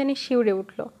কেমন জানি শিউরে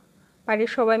উঠল।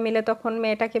 বাড়ির সবাই মিলে তখন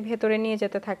মেয়েটাকে ভেতরে নিয়ে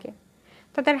যেতে থাকে।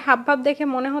 তাদের হাবভাব দেখে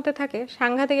মনে হতে থাকে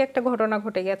সাংঘাতিক একটা ঘটনা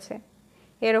ঘটে গেছে।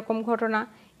 এরকম ঘটনা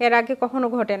এর আগে কখনো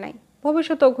ঘটে নাই,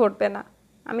 ভবিষ্যতেও ঘটবে না।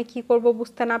 আমি কি করব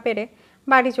বুঝতে না পেরে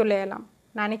বাড়ি চলে এলাম।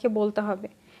 নানিকে বলতে হবে,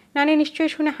 নানি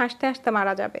নিশ্চয়ই শুনে হাসতে হাসতে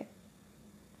মারা যাবে।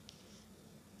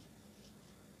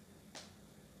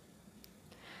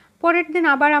 পরের দিন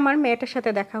আবার আমার মেয়েটার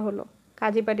সাথে দেখা হলো।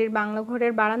 কাজীবাড়ির বাংলা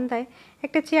ঘরের বারান্দায়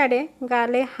একটা চেয়ারে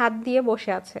গালে হাত দিয়ে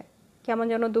বসে আছে, কেমন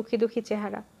যেন দুঃখী দুঃখী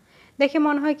চেহারা। দেখে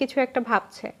মনে হয় কিছু একটা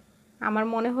ভাবছে। আমার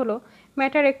মনে হলো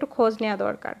মেয়েটার একটু খোঁজ নেওয়া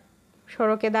দরকার।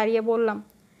 সড়কে দাঁড়িয়ে বললাম,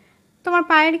 তোমার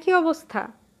পায়ের কি অবস্থা?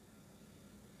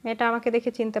 মেয়েটা আমাকে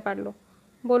দেখে চিনতে পারলো।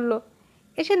 বলল,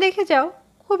 এসে দেখে যাও,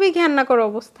 খুবই ঘেন্নাকর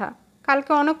অবস্থা,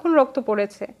 কালকে অনেকক্ষণ রক্ত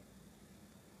পড়েছে।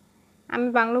 আমি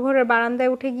বাংলো ঘরের বারান্দায়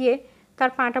উঠে গিয়ে তার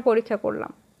পাটা পরীক্ষা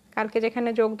করলাম। কালকে যেখানে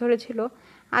যোগ ধরেছিল,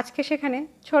 আজকে সেখানে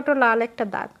ছোট লাল একটা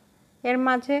দাগ। এর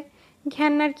মাঝে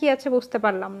ঘেন্নার কি আছে বুঝতে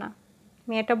পারলাম না।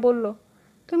 মেয়েটা বলল,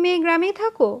 তুমি এই গ্রামেই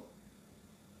থাকো?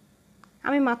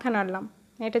 আমি মাথা নাড়লাম।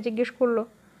 মেয়েটা জিজ্ঞেস করলো,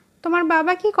 তোমার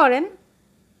বাবা কি করেন?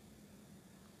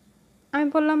 আমি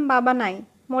বললাম, বাবা নাই,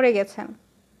 মরে গেছেন।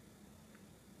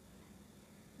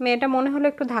 মেয়েটা মনে হলো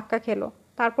একটু ধাক্কা খেলো,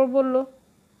 তারপর বলল,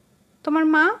 তোমার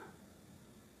মা?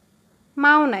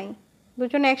 মাও নাই,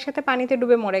 দুজনে একসাথে পানিতে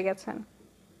ডুবে মরে গেছেন।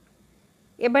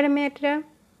 এবারে মেয়েটা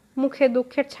মুখে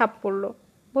দুঃখের ছাপ পড়ল।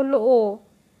 বলল, ও,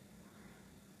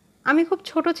 আমি খুব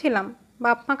ছোট ছিলাম,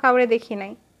 বাপ মা কাউরে দেখি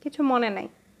নাই, কিছু মনে নাই।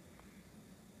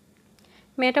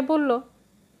 মেয়েটা বলল,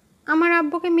 আমার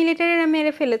আব্বুকে মিলিটারিরা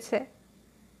মেরে ফেলেছে।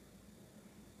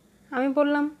 আমি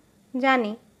বললাম,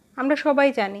 জানি, আমরা সবাই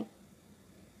জানি।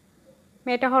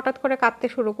 মেয়েটা হঠাৎ করে কাঁদতে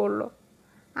শুরু করলো।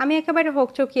 আমি একেবারে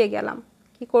হকচকিয়ে গেলাম,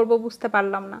 কি করব বুঝতে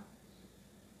পারলাম না।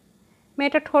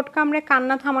 মেয়েটা ঠোঁট কামড়ে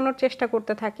কান্না থামানোর চেষ্টা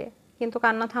করতে থাকে, কিন্তু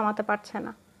কান্না থামাতে পারছে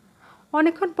না।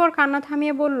 অনেকক্ষণ পর কান্না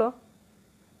থামিয়ে বলল,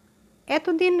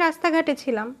 এতদিন রাস্তাঘাটে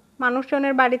ছিলাম,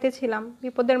 মানুষজনের বাড়িতে ছিলাম,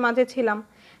 বিপদের মাঝে ছিলাম,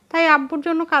 তাই আব্বুর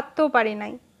জন্য কাঁদতেও পারি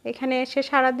নাই। এখানে এসে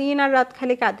সারাদিন আর রাত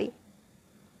খালি কাঁদি।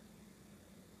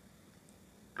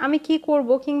 আমি কি করব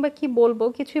কিংবা কি বলবো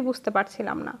কিছুই বুঝতে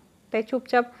পারছিলাম না, তাই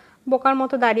চুপচাপ বোকার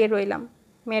মতো দাঁড়িয়ে রইলাম।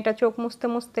 মেয়েটা চোখ মুছতে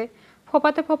মুছতে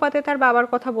ফোপাতে ফোপাতে তার বাবার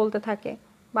কথা বলতে থাকে।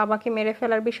 বাবাকে মেরে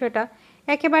ফেলার বিষয়টা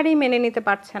একেবারেই মেনে নিতে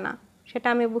পারছে না, সেটা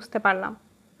আমি বুঝতে পারলাম।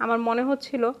 আমার মনে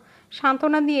হচ্ছিল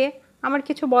সান্ত্বনা দিয়ে আমার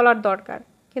কিছু বলার দরকার,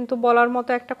 কিন্তু বলার মতো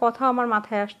একটা কথাও আমার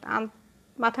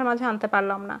মাথার মাঝে আনতে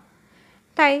পারলাম না।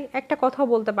 তাই একটা কথাও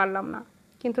বলতে পারলাম না,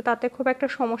 কিন্তু তাতে খুব একটা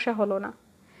সমস্যা হলো না।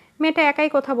 মেয়েটা একাই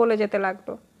কথা বলে যেতে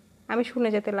লাগলো, আমি শুনে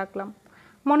যেতে লাগলাম।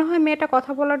 মনে হয় মেয়েটা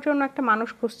কথা বলার জন্য একটা মানুষ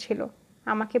খুঁজছিল,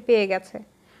 আমাকে পেয়ে গেছে।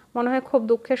 মনে হয় খুব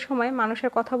দুঃখের সময়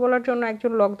মানুষের কথা বলার জন্য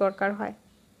একজন লোক দরকার হয়।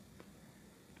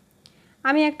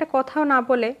 আমি একটা কথাও না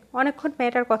বলে অনেকক্ষণ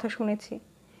মেয়েটার কথা শুনেছি।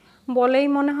 বলেই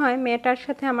মনে হয় মেয়েটার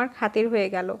সাথে আমার খাতির হয়ে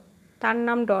গেল। তার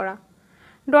নাম ডরা।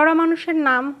 ডরা মানুষের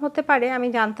নাম হতে পারে আমি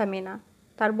জানতামই না।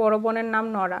 তার বড় বোনের নাম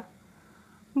নরা।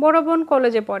 বড় বোন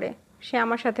কলেজে পড়ে, সে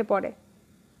আমার সাথে পড়ে।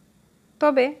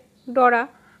 তবে ডরা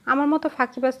আমার মতো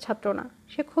ফাঁকিবাজ ছাত্র না,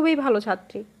 সে খুবই ভালো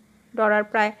ছাত্রী। ডরার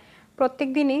প্রায় প্রত্যেক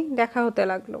দিনই দেখা হতে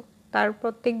লাগলো। তার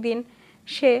প্রত্যেক দিন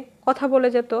সে কথা বলে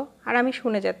যেত আর আমি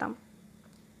শুনে যেতাম।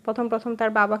 প্রথম প্রথম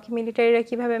তার বাবাকে মিলিটারিরা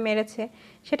কিভাবে মেরেছে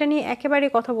সেটা নিয়ে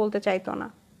একেবারেই কথা বলতে চাইতো না।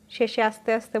 শেষে আস্তে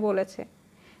আস্তে বলেছে,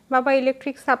 বাবা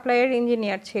ইলেকট্রিক সাপ্লাইয়ের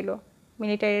ইঞ্জিনিয়ার ছিল,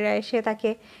 মিলিটারিরা এসে তাকে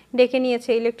ডেকে নিয়েছে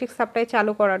ইলেকট্রিক সাপ্লাই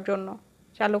চালু করার জন্য।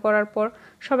 চালু করার পর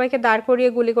সবাইকে দাঁড় করিয়ে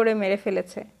গুলি করে মেরে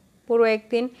ফেলেছে। পুরো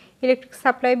একদিন ইলেকট্রিক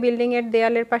সাপ্লাই বিল্ডিংয়ের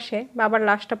দেয়ালের পাশে বাবার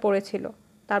লাশটা পড়েছিল।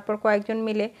 তারপর কয়েকজন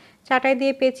মিলে চাটাই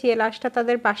দিয়ে পেঁচিয়ে লাশটা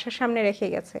তাদের বাসার সামনে রেখে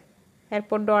গেছে।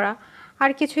 এরপর ডরা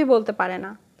আর কিছুই বলতে পারে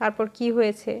না। তারপর কি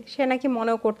হয়েছে সে নাকি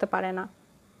মনেও করতে পারে না।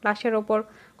 লাশের ওপর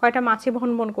কয়টা মাছি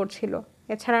ভনভন করছিল,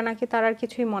 এছাড়া নাকি তার আর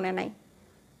কিছুই মনে নাই।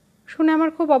 শুনে আমার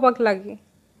খুব অবাক লাগে,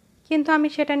 কিন্তু আমি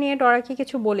সেটা নিয়ে ডরাকে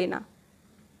কিছু বলি না।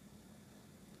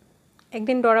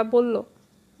 একদিন ডরা বলল,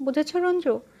 বুঝেছ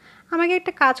রঞ্জু, আমাকে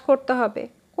একটা কাজ করতে হবে,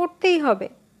 করতেই হবে।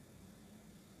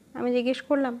 আমি জিজ্ঞেস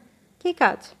করলাম, কি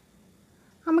কাজ?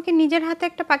 আমাকে নিজের হাতে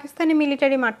একটা পাকিস্তানি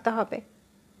মিলিটারি মারতে হবে।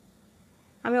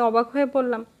 আমি অবাক হয়ে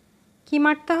বললাম, কি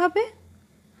মারতে হবে?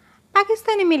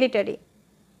 পাকিস্তানি মিলিটারি।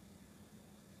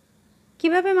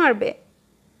 কিভাবে মারবে?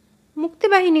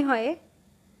 মুক্তিবাহিনী হয়ে।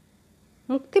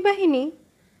 মুক্তিবাহিনী?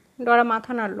 ডরা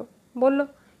মাথা নাড়ল, বলল,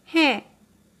 হ্যাঁ।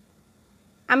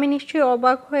 আমি নিশ্চয়ই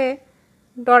অবাক হয়ে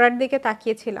ডরার দিকে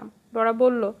তাকিয়েছিলাম। ডরা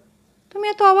বলল, তুমি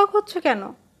এত অবাক হচ্ছ কেন?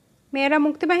 মেয়েরা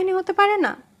মুক্তিবাহিনী হতে পারে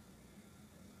না?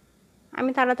 আমি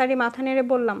তাড়াতাড়ি মাথা নেড়ে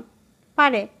বললাম,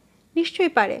 পারে,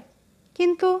 নিশ্চয়ই পারে,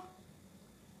 কিন্তু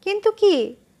কিন্তু কি?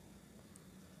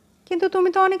 কিন্তু তুমি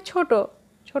তো অনেক ছোট,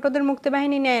 ছোটদের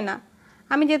মুক্তিবাহিনী নেয় না।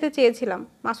 আমি যেতে চেয়েছিলাম,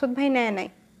 মাসুদ ভাই নেয় নাই।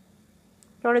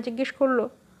 ডরা জিজ্ঞেস করলো,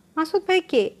 মাসুদ ভাই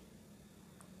কে?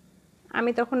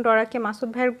 আমি তখন ডরাকে মাসুদ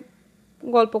ভাইয়ের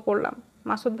গল্প করলাম,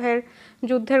 মাসুদ ভাইয়ের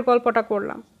যুদ্ধের গল্পটা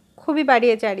করলাম। খুবই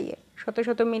বাড়িয়ে চাড়িয়ে, শত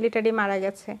শত মিলিটারি মারা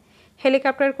গেছে,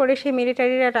 হেলিকপ্টার করে সেই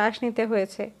মিলিটারিরা লাশ নিতে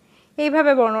হয়েছে,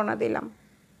 এইভাবে বর্ণনা দিলাম।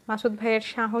 মাসুদ ভাইয়ের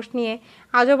সাহস নিয়ে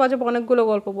আজব আজব অনেকগুলো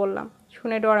গল্প বললাম।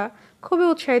 শুনে ডরা খুবই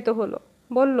উৎসাহিত হলো,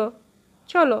 বলল,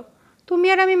 চলো তুমি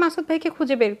আর আমি মাসুদ ভাইকে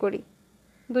খুঁজে বের করি।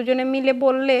 দুজনে মিলে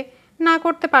বললে না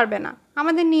করতে পারবে না,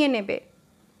 আমাদের নিয়ে নেবে।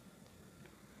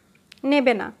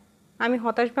 নেবে না। আমি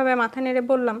হতাশভাবে মাথা নেড়ে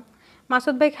বললাম,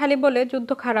 মাসুদ ভাই খালি বলে যুদ্ধ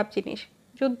খারাপ জিনিস,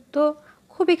 যুদ্ধ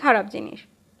খুবই খারাপ জিনিস,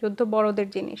 যুদ্ধ বড়দের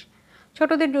জিনিস,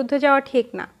 ছোটদের যুদ্ধে যাওয়া ঠিক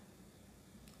না।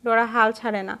 ডরা হাল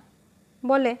ছাড়ে না,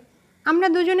 বলে, আমরা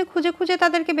দুজনে খুঁজে খুঁজে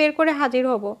তাদেরকে বের করে হাজির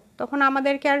হব, তখন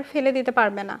আমাদেরকে আর ফেলে দিতে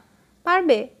পারবে না।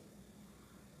 পারবে?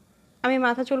 আমি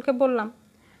মাথা চুলকে বললাম,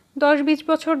 10-20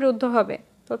 বছর যুদ্ধ হবে,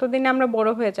 ততদিনে আমরা বড়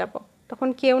হয়ে যাব, তখন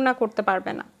কেউ না করতে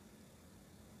পারবে না।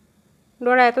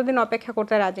 ডরা এতদিন অপেক্ষা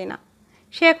করতে রাজি না।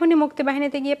 সে এখনই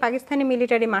মুক্তিবাহিনীতে গিয়ে পাকিস্তানি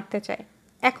মিলিটারি মারতে চায়,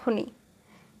 এখনই।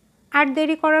 আর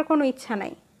দেরি করার কোনো ইচ্ছা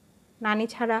নাই। নানি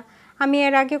ছাড়া আমি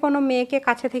এর আগে কোনো মেয়েকে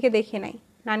কাছে থেকে দেখি নাই।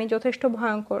 নানি যথেষ্ট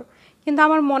ভয়ঙ্কর, কিন্তু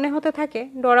আমার মনে হতে থাকে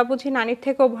ডরা বুঝি নানির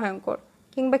থেকেও ভয়ঙ্কর,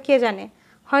 কিংবা কে জানে,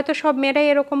 হয়তো সব মেয়েরাই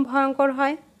এরকম ভয়ঙ্কর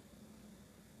হয়।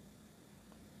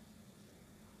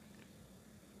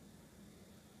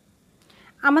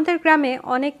 আমাদের গ্রামে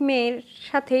অনেক মেয়ের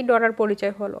সাথেই ডরার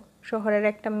পরিচয় হলো। শহরের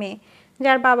একটা মেয়ে,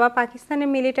 যার বাবা পাকিস্তানের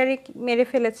মিলিটারি মেরে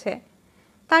ফেলেছে,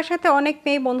 তার সাথে অনেক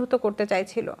মেয়ে বন্ধুত্ব করতে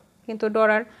চাইছিল, কিন্তু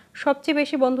ডরার সবচেয়ে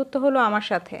বেশি বন্ধুত্ব হলো আমার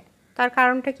সাথে। তার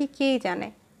কারণটা কি কেই জানে।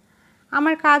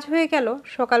 আমার কাজ হয়ে গেল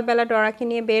সকালবেলা ডরাকে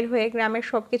নিয়ে বের হয়ে গ্রামের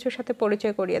সব কিছুর সাথে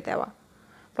পরিচয় করিয়ে দেওয়া।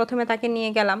 প্রথমে তাকে নিয়ে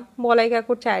গেলাম বলাই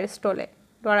কাকুর চায়ের স্টলে।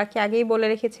 ডরাকে আগেই বলে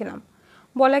রেখেছিলাম,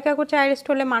 বলাই কাকুর চায়ের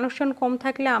স্টলে মানুষজন কম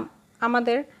থাকলে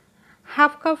আমাদের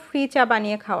হাফ কাপ ফ্রি চা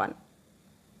বানিয়ে খাওয়ান।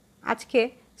 আজকে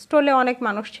স্টলে অনেক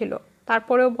মানুষ ছিল,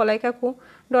 তারপরেও বলাই কাকু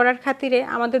ডরার খাতিরে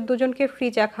আমাদের দুজনকে ফ্রি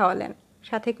চা খাওয়ালেন,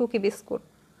 সাথে কুকি বিস্কুট।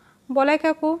 বলাই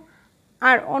কাকু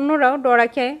আর অন্যরাও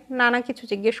ডরাকে নানা কিছু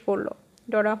জিজ্ঞেস করলো।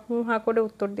 ডরা হুঁ হাঁ করে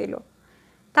উত্তর দিল।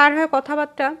 তার হয়ে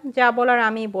কথাবার্তা যা বলার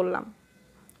আমিই বললাম।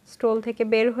 স্টল থেকে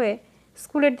বের হয়ে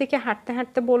স্কুলের দিকে হাঁটতে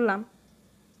হাঁটতে বললাম,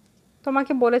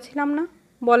 তোমাকে বলেছিলাম না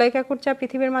বলাই কাকুর চা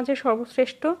পৃথিবীর মাঝে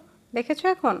সর্বশ্রেষ্ঠ, দেখেছো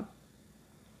এখন?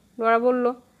 ডরা বলল,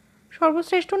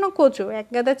 সর্বশ্রেষ্ঠ না কচু, এক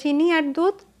গাদা চিনি আর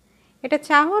দুধ, এটা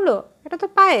চা হলো? এটা তো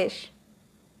পায়েস।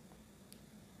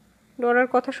 ডরার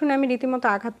কথা শুনে আমি রীতিমতো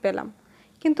আঘাত পেলাম,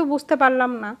 কিন্তু বুঝতে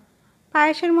পারলাম না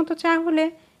পায়েসের মতো চা হলে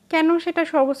কেন সেটা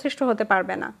সর্বশ্রেষ্ঠ হতে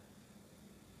পারবে না।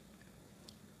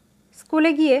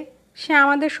 স্কুলে গিয়ে সে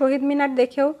আমাদের শহীদ মিনার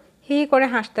দেখেও হি হি করে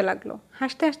হাসতে লাগলো,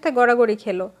 হাসতে হাসতে গড়াগড়ি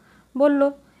খেলো, বলল,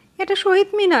 এটা শহীদ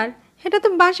মিনার, এটা তো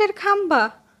বাঁশের খাম্বা।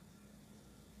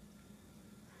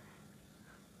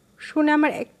 শুনে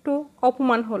আমার একটু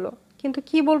অপমান হলো, কিন্তু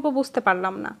কি বলবো বুঝতে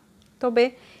পারলাম না। তবে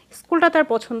স্কুলটা তার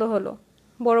পছন্দ হলো।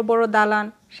 বড় বড় দালান,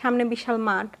 সামনে বিশাল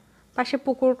মাঠ, পাশে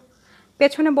পুকুর,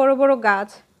 পেছনে বড় বড় গাছ।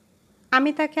 আমি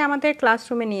তাকে আমাদের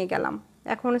ক্লাসরুমে নিয়ে গেলাম।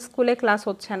 এখন স্কুলে ক্লাস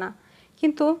হচ্ছে না,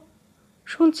 কিন্তু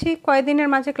শুনছি কয়েকদিনের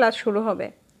মাঝে ক্লাস শুরু হবে।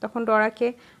 তখন ডরাকে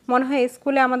মনে হয়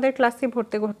স্কুলে আমাদের ক্লাসে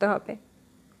ভর্তি করতে হবে।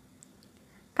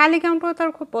 কালীগ্রামটাও তার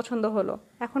খুব পছন্দ হলো।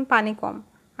 এখন পানি কম।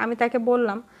 আমি তাকে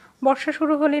বললাম, বর্ষা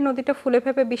শুরু হলেই নদীটা ফুলে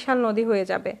ফেপে বিশাল নদী হয়ে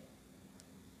যাবে।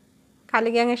 কালী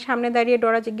গ্যাংয়ের সামনে দাঁড়িয়ে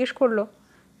ডরা জিজ্ঞেস করলো,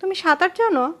 তুমি সাঁতার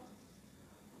জানো?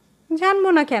 জানবো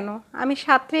না কেন, আমি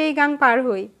সাঁতরে এই গাং পার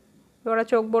হই। ডরা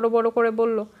চোখ বড় বড় করে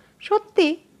বলল, সত্যি?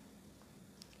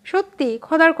 সত্যি,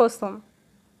 খোদার কসম।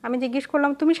 আমি জিজ্ঞেস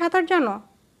করলাম, তুমি সাঁতার জানো?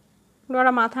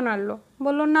 ডরা মাথা নাড়ল,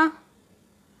 বলল না।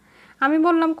 আমি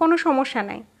বললাম, কোনো সমস্যা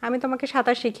নাই, আমি তোমাকে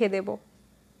সাঁতার শিখিয়ে দেব।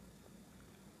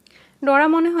 ডরা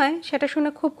মনে হয় সেটা শুনে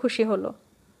খুব খুশি হলো।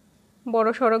 বড়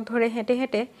সড়ক ধরে হেঁটে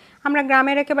হেঁটে আমরা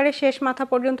গ্রামের একেবারে শেষ মাথা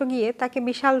পর্যন্ত গিয়ে তাকে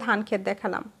বিশাল ধান ক্ষেত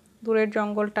দেখালাম। দূরের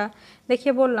জঙ্গলটা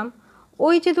দেখিয়ে বললাম,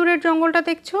 ওই যে দূরের জঙ্গলটা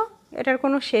দেখছো, এটার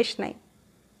কোনো শেষ নাই।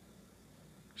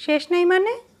 শেষ নাই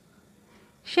মানে?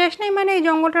 শেষ নাই মানে এই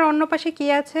জঙ্গলটার অন্য পাশে কী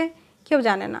আছে কেউ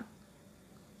জানে না।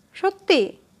 সত্যি?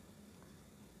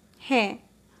 হ্যাঁ,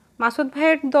 মাসুদ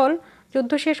ভাইয়ের দল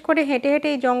যুদ্ধ শেষ করে হেঁটে হেঁটে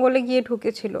এই জঙ্গলে গিয়ে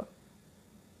ঢুকেছিল।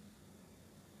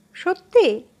 সত্যি?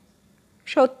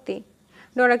 সত্যি।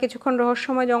 ডরা কিছুক্ষণ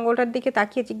রহস্যময় জঙ্গলটার দিকে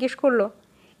তাকিয়ে জিজ্ঞেস করলো,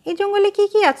 এই জঙ্গলে কি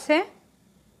কি আছে?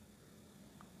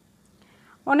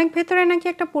 অনেক ভেতরে নাকি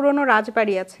একটা পুরনো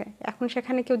রাজবাড়ি আছে, এখন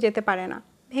সেখানে কেউ যেতে পারে না,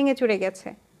 ভেঙে চুরে গেছে।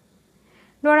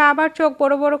 ডরা আবার চোখ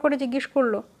বড় বড় করে জিজ্ঞেস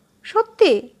করলো,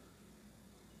 সত্যি?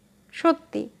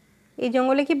 সত্যি। এই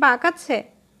জঙ্গলে কি বাঘ আছে?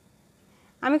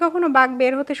 আমি কখনো বাঘ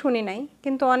বের হতে শুনি নাই,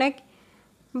 কিন্তু অনেক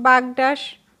বাঘডাস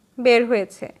বের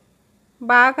হয়েছে।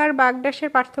 বাঘ আর বাঘডাসের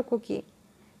পার্থক্য কী?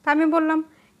 তা আমি বললাম,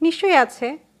 নিশ্চয়ই আছে,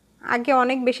 আগে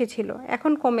অনেক বেশি ছিল,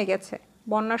 এখন কমে গেছে।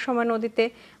 বন্যার সময় নদীতে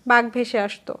বাঘ ভেসে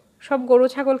আসতো, সব গরু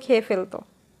ছাগল খেয়ে ফেলতো।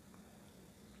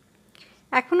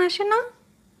 এখন আসে না?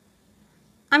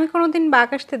 আমি কোনোদিন বাঘ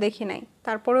আসতে দেখি নাই,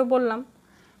 তারপরেও বললাম,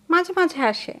 মাঝে মাঝে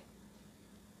আসে।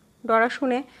 ডরা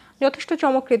শুনে যথেষ্ট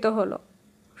চমৎকৃত হলো।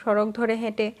 সড়ক ধরে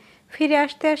হেঁটে ফিরে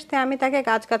আসতে আসতে আমি তাকে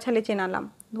গাছগাছালি চেনালাম।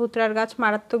 ধুতরার গাছ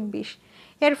মারাত্মক বিষ,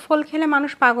 এর ফল খেলে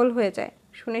মানুষ পাগল হয়ে যায়।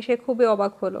 শুনে সে খুবই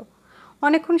অবাক হলো।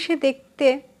 অনেকক্ষণ সে দেখতে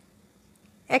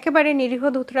একেবারে নিরীহ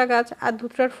ধুতরা গাছ আর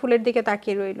ধুতরার ফুলের দিকে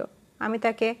তাকিয়ে রইল। আমি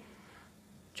তাকে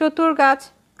চতুর গাছ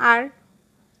আর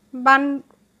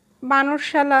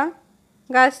বানরশালা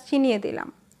গাছ চিনিয়ে দিলাম।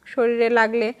 শরীরে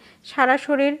লাগলে সারা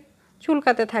শরীর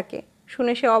চুলকাতে থাকে।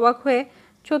 শুনে সে অবাক হয়ে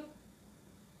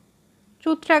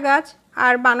চুতরা গাছ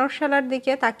আর বানরশালার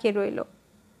দিকে তাকিয়ে রইল।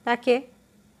 তাকে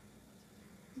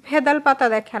ভেদাল পাতা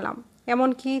দেখালাম, এমন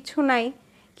কিছু নাই,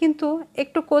 কিন্তু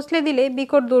একটু কচলে দিলে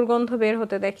বিকট দুর্গন্ধ বের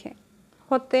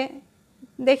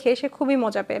দেখে সে খুবই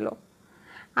মজা পেল।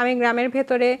 আমি গ্রামের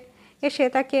ভেতরে এসে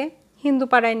তাকে হিন্দু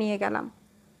পাড়ায় নিয়ে গেলাম।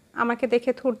 আমাকে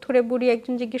দেখে থুরথুরে বুড়ি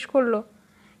একজন জিজ্ঞেস করলো,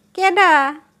 কেডা?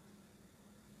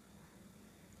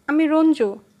 আমি রঞ্জু।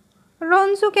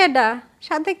 রঞ্জু কেডা?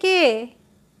 সাথে কে?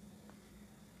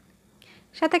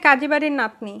 সাথে কাজীবাড়ির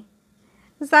নাতনি,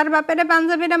 যার বাপেরে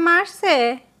পাঞ্জাবিরা মারছে।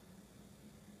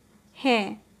 হ্যাঁ।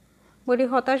 বুড়ি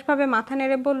হতাশভাবে মাথা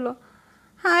নেড়ে বলল,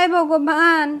 হায়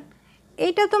ভগবান,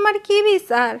 এইটা তোমার কি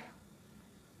বিচার?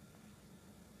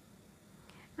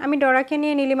 আমি ডরাকে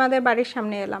নিয়ে নীলিমাদের বাড়ির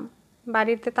সামনে এলাম।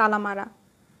 বাড়িতে তালা মারা।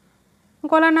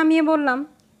 গলা নামিয়ে বললাম,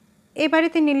 এই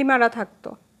বাড়িতে নীলিমারা থাকতো।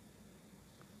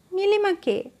 নীলিমা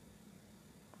কে?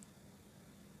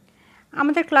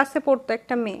 আমাদের ক্লাসে পড়তো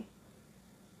একটা মেয়ে।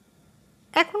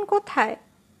 এখন কোথায়?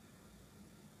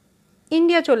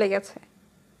 ইন্ডিয়া চলে গেছে।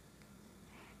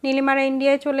 নীলিমারা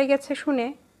ইন্ডিয়ায় চলে গেছে শুনে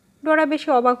ডরা বেশি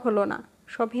অবাক হলো না।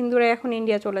 সব হিন্দুরা এখন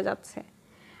ইন্ডিয়া চলে যাচ্ছে।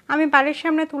 আমি বাড়ির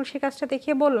সামনে তুলসী গাছটা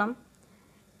দেখিয়ে বললাম,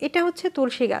 এটা হচ্ছে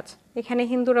তুলসী গাছ, এখানে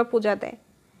হিন্দুরা পূজা দেয়।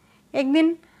 একদিন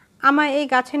আমায় এই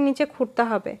গাছের নিচে খুঁড়তে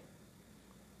হবে।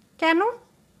 কেন?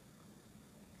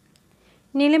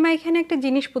 নীলিমা এখানে একটা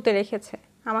জিনিস পুঁতে রেখেছে,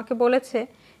 আমাকে বলেছে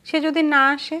সে যদি না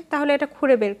আসে তাহলে এটা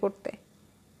খুঁড়ে বের করতে।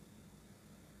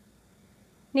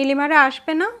 নীলিমারা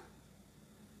আসবে না?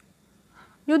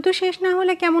 যুদ্ধ শেষ না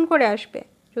হলে কেমন করে আসবে?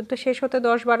 যুদ্ধ শেষ হতে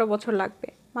 10-12 বছর লাগবে,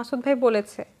 মাসুদ ভাই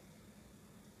বলেছে।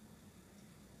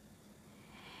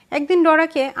 একদিন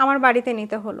ডরাকে আমার বাড়িতে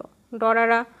নিতে হলো।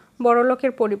 ডরারা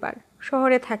বড়লোকের পরিবার,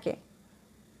 শহরে থাকে।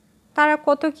 তারা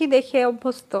কত কি দেখে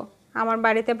অভ্যস্ত। আমার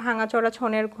বাড়িতে ভাঙাচোরা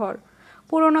ছনের ঘর,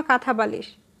 পুরনো কাঁথা বালিশ,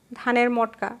 ধানের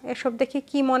মটকা, এসব দেখে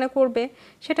কি মনে করবে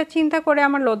সেটা চিন্তা করে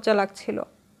আমার লজ্জা লাগছিল।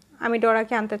 আমি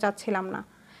ডরাকে আনতে চাচ্ছিলাম না,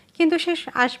 কিন্তু সে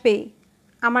আসবেই,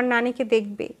 আমার নানিকে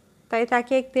দেখবে, তাই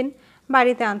তাকে একদিন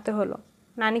বাড়িতে আনতে হলো।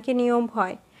 নানিকে নিয়েও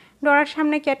ভয়। ডরার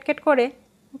সামনে ক্যাটক্যাট করে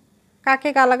কাকে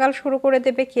গালাগাল শুরু করে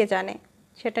দেবে কে জানে,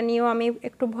 সেটা নিয়েও আমি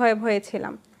একটু ভয়ে ভয়ে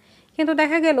ছিলাম। কিন্তু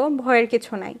দেখা গেল ভয়ের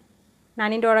কিছু নাই।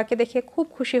 নানি ডরাকে দেখে খুব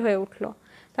খুশি হয়ে উঠল।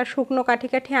 তার শুকনো কাঠি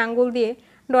কাঠি আঙ্গুল দিয়ে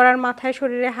ডরার মাথায়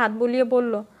শরীরে হাত বুলিয়ে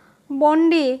বলল,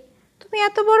 বন্ডি, তুমি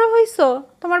এত বড় হইছো,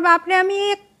 তোমার বাপরে আমি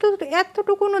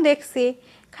এতটুকুনও দেখছি,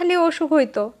 খালি অসুখ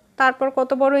হইতো, তারপর কত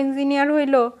বড় ইঞ্জিনিয়ার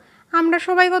হইল, আমরা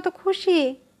সবাই কত খুশি।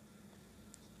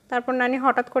 তারপর নানি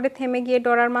হঠাৎ করে থেমে গিয়ে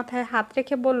ডরার মাথায় হাত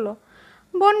রেখে বলল,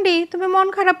 বন্ডি, তুমি মন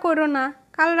খারাপ করো না।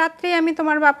 কাল রাত্রেই আমি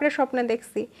তোমার বাপরে স্বপ্নে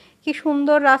দেখছি। কি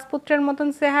সুন্দর রাজপুত্রের মতন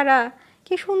চেহারা,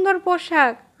 কি সুন্দর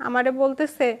পোশাক। আমারে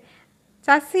বলতেছে,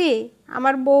 চাচি,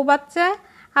 আমার বউ বাচ্চা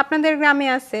আপনাদের গ্রামে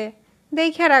আছে,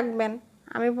 দেইখা রাখবেন।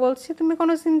 আমি বলছি, তুমি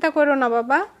কোনো চিন্তা করো না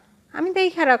বাবা, আমি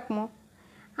দেইখা রাখবো।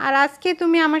 আর আজকে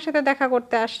তুমি আমার সাথে দেখা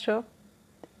করতে আসছো।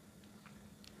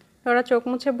 ওরা চোখ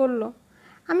মুছে বলল,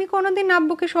 আমি কোনোদিন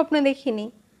আব্বুকে স্বপ্নে দেখিনি।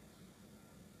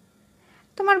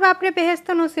 তোমার বাপরে বেহেস্ত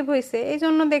নসিব হয়েছে, এই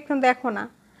জন্য দেখো না।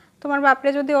 তোমার বাপরে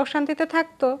যদি অশান্তিতে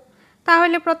থাকতো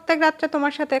তাহলে প্রত্যেক রাত্রে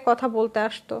তোমার সাথে কথা বলতে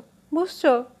আসতো,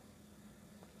 বুঝছো?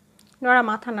 ডরা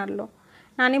মাথা নাড়ল।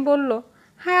 নানি বলল,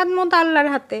 হায়াত মত আল্লাহর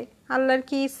হাতে, আল্লাহর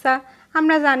কি ইচ্ছা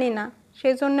আমরা জানি না,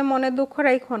 সেই জন্য মনে দুঃখ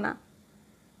রাখো না।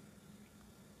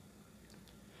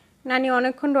 নানি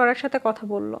অনেকক্ষণ ডরার সাথে কথা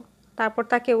বলল। তারপর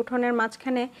তাকে উঠোনের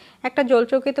মাঝখানে একটা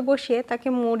জলচৌকিতে বসিয়ে তাকে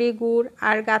মুড়ি, গুড়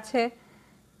আর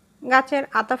গাছের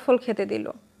আতা ফল খেতে দিল।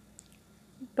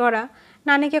 ডরা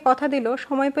নানিকে কথা দিল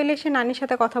সময় পেলে সে নানির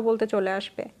সাথে কথা বলতে চলে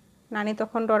আসবে। নানি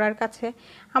তখন ডরার কাছে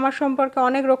আমার সম্পর্কে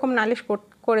অনেক রকম নালিশ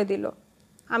করে দিল।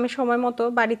 আমি সময় মতো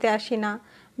বাড়িতে আসি না,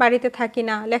 বাড়িতে থাকি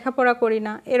না, লেখাপড়া করি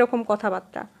না, এরকম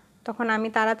কথাবার্তা। তখন আমি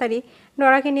তাড়াতাড়ি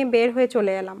ডরাকে নিয়ে বের হয়ে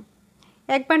চলে এলাম।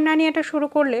 একবার নানি এটা শুরু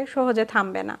করলে সহজে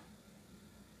থামবে না।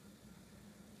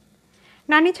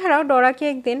 নানি ছাড়াও ডরাকে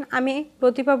একদিন আমি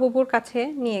লতিফা বুবুর কাছে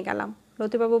নিয়ে গেলাম।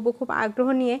 লতিফা বুবু খুব আগ্রহ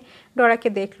নিয়ে ডরাকে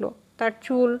দেখলো, তার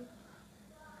চুল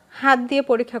হাত দিয়ে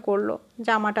পরীক্ষা করলো,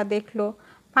 জামাটা দেখলো,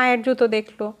 পায়ের জুতো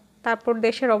দেখলো, তারপর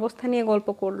দেশের অবস্থা নিয়ে গল্প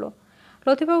করলো।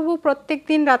 লতিফা বুবু প্রত্যেক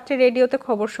দিন রাত্রে রেডিওতে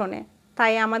খবর শোনে,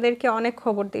 তাই আমাদেরকে অনেক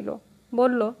খবর দিল।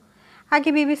 বলল, আগে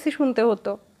বিবিসি শুনতে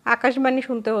হতো, আকাশবাণী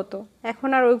শুনতে হতো, এখন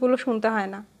আর ওইগুলো শুনতে হয়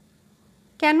না।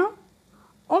 কেন?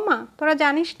 ও মা, তোরা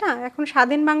জানিস না এখন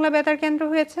স্বাধীন বাংলা বেতার কেন্দ্র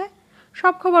হয়েছে,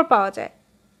 সব খবর পাওয়া যায়।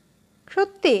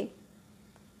 সত্যি?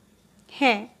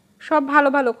 হ্যাঁ, সব ভালো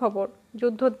ভালো খবর,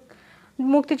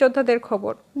 মুক্তিযোদ্ধাদের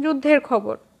খবর, যুদ্ধের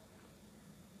খবর।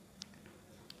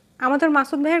 আমাদের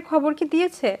মাসুদ ভাইয়ের খবর কি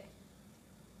দিয়েছে?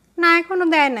 না, এখনো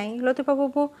দেয় নাই। লতিফা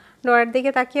বাবু ডরার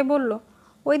দিকে তাকিয়ে বলল,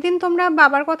 ওই দিন তোমরা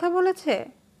বাবার কথা বলেছে?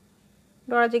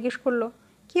 ডরা জিজ্ঞেস করলো,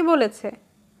 কি বলেছে?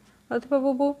 লতিফা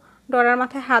বাবু ডরার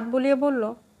মাথায় হাত বুলিয়ে বলল,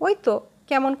 ওই তো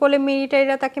কেমন করে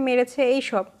মিলিটারিরা তাকে মেরেছে, এই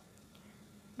সব।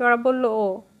 ডরা বলল, ও।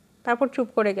 তারপর চুপ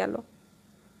করে গেল।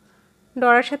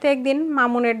 ডরার সাথে একদিন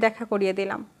মামুনের দেখা করিয়ে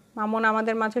দিলাম। মামুন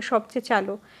আমাদের মাঝে সবচেয়ে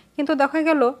চালু, কিন্তু দেখা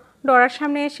গেল ডরার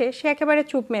সামনে এসে সে একেবারে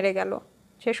চুপ মেরে গেল।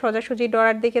 সে সোজাসুজি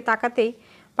ডরার দিকে তাকাতেই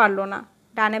পারল না,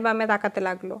 ডানে বামে তাকাতে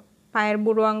লাগলো, পায়ের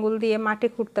বুড়ো আঙ্গুল দিয়ে মাটি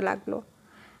খুঁড়তে লাগলো।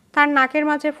 তার নাকের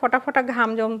মাঝে ফোঁটা ফোঁটা ঘাম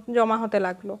জমা হতে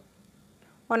লাগলো।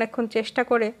 অনেকক্ষণ চেষ্টা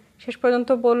করে শেষ পর্যন্ত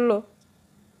বলল,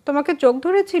 তোমাকে চোখ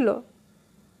ধরেছিল?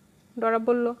 ডরা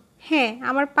বলল, হ্যাঁ,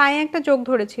 আমার পায়ে একটা চোখ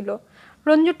ধরেছিল,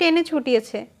 রঞ্জু টেনে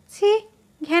ছুটিয়েছে। ছি,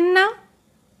 ঘেন্না।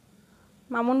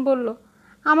 মামুন বলল,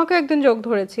 আমাকেও একদিন চোখ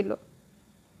ধরেছিল।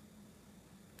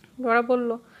 ডরা বলল,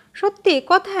 সত্যি?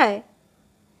 কোথায়?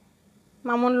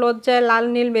 মামুন লজ্জায় লাল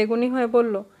নীল বেগুনি হয়ে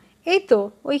বলল, এই তো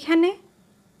ওইখানে।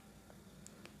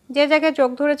 যে জায়গায় চোখ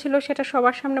ধরেছিল সেটা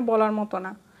সবার সামনে বলার মতো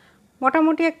না,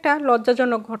 মোটামুটি একটা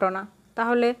লজ্জাজনক ঘটনা।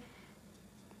 তাহলে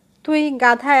তুই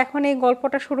গাধা এখন এই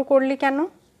গল্পটা শুরু করলি কেন?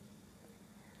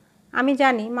 আমি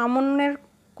জানি মামুনের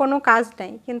কোনো কাজ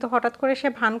নেই, কিন্তু হঠাৎ করে সে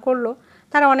ভান করলো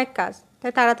তার অনেক কাজ,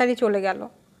 তাই তাড়াতাড়ি চলে গেল।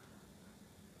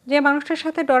 যে মানুষটার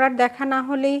সাথে ডরার দেখা না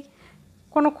হলেই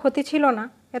কোনো ক্ষতি ছিল না,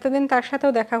 এতদিন তার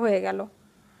সাথেও দেখা হয়ে গেল।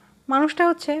 মানুষটা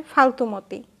হচ্ছে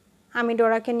ফালতুমতি। আমি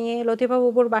ডরাকে নিয়ে লতিফা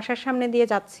বুবুর বাসার সামনে দিয়ে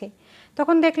যাচ্ছি,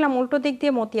 তখন দেখলাম উল্টো দিক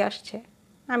দিয়ে মতি আসছে।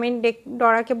 আমি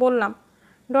ডরাকে বললাম,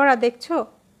 ডরা দেখছো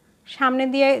সামনে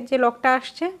দিয়ে যে লোকটা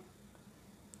আসছে?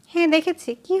 হ্যাঁ দেখেছি,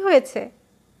 কি হয়েছে?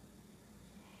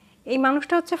 এই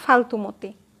মানুষটা হচ্ছে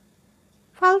ফালতুমতি।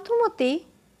 ফালতুমতি?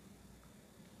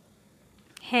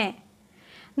 হ্যাঁ,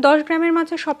 10 গ্রামের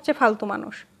মাঝে সবচেয়ে ফালতু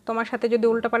মানুষ। তোমার সাথে যদি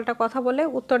উল্টোপাল্টা কথা বলে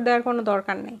উত্তর দেওয়ার কোনো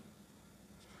দরকার নেই।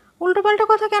 উল্টোপাল্টা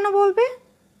কথা কেন বলবে?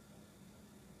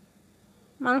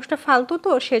 মানুষটা ফালতু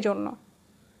তো, সেজন্য।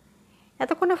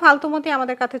 এতক্ষণে ফালতুমতি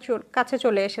আমাদের কাছে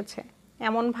চলে এসেছে।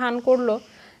 এমন ভান করলো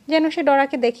যেন সে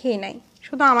ডরাকে দেখেই নাই,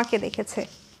 শুধু আমাকে দেখেছে।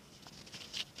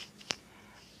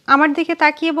 আমার দিকে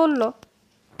তাকিয়ে বলল,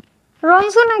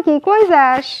 রঞ্জু নাকি, কই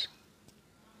যাস?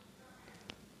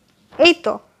 এই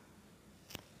তো।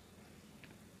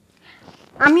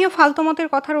 আমিও ফালতুমতির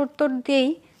কথার উত্তর দিই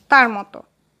তার মতো,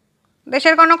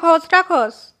 দেশের কোনো খোঁজ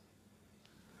রাখোস?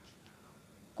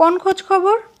 কোন খোঁজ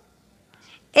খবর?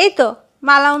 এই তো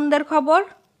মালাউনদের খবর।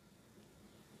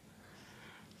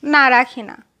 না, রাখি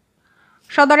না।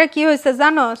 সদরে কি হয়েছে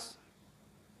জানোস?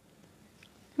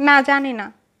 না, জানি না।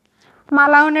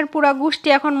 মালাউনের পুরা গোষ্ঠী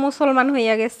এখন মুসলমান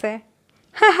হইয়া গেছে।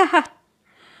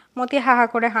 মতি হাহা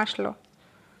করে হাসলো।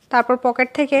 তারপর পকেট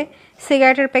থেকে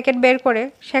সিগারেটের প্যাকেট বের করে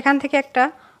সেখান থেকে একটা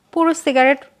পুরো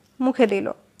সিগারেট মুখে দিল।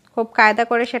 খুব কায়দা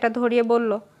করে সেটা ধরিয়ে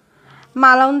বলল,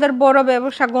 মালাউনদের বড়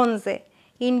ব্যবসা গঞ্জে,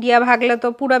 ইন্ডিয়া ভাগলে তো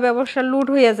পুরা ব্যবসা লুট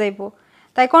হইয়া যাইব,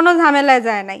 তাই কোনো ঝামেলায়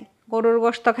যায় নাই, গরুর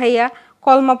গোশত খাইয়া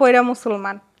কলমা পইরা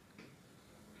মুসলমান।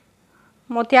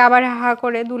 মতি আবার হাহা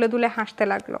করে দুলে দুলে হাসতে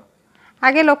লাগলো।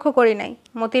 আগে লক্ষ্য করি নাই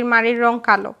মতির মাড়ির রং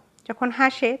কালো, যখন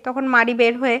হাসে তখন মাড়ি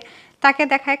বের হয়ে তাকে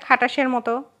দেখায় খাটাসের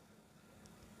মতো।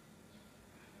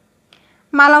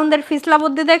 মালাউনদের ফিসলা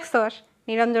বুদ্ধি দেখছস?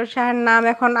 নিরঞ্জন শাহের নাম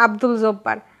এখন আব্দুল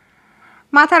জব্বার,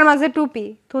 মাথার মাঝে টুপি,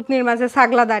 থুতনির মাঝে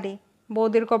ছাগলা দাড়ি,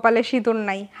 বৌদির কপালে সিঁদুর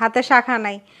নাই, হাতে শাখা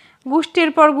নাই, গোষ্ঠীর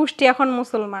পর গোষ্ঠী এখন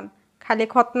মুসলমান, খালি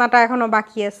খতনাটা এখনো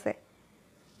বাকি আছে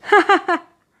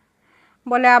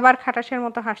বলে আবার খাটাসের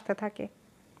মতো হাসতে থাকে।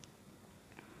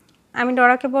 আমি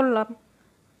ডরাকে বললাম,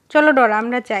 চলো ডরা,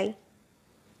 আমরা যাই।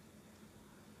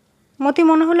 মতি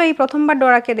মনে হলো এই প্রথমবার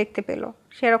ডরাকে দেখতে পেল।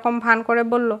 সেরকম ভান করে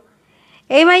বলল,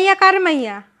 এই মাইয়া কার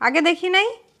মাইয়া, আগে দেখি নাই।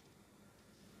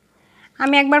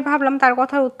 আমি একবার ভাবলাম তার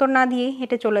কথার উত্তর না দিয়ে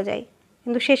হেঁটে চলে যাই,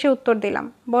 কিন্তু শেষে উত্তর দিলাম,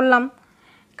 বললাম,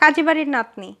 কাজীবাড়ির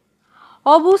নাতনি।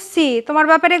 ও বুঝছি, তোমার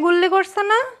ব্যাপারে গুল্লি করছে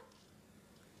না?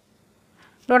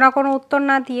 ডোনা কোনো উত্তর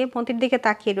না দিয়ে মতির দিকে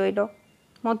তাকিয়ে রইল।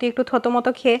 মতি একটু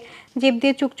থতমতো খেয়ে জিভ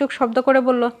দিয়ে চুকচুক শব্দ করে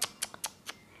বলল,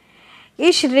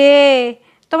 ইস রে,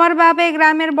 তোমার বাবা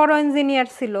গ্রামের বড় ইঞ্জিনিয়ার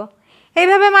ছিল,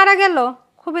 এইভাবে মারা গেল,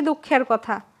 খুবই দুঃখের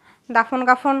কথা। দাফন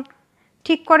কাফন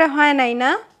ঠিক করে হয় নাই না?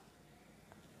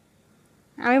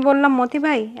 আমি বললাম, মতি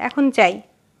ভাই এখন যাই।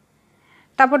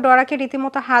 তারপর ডরাকে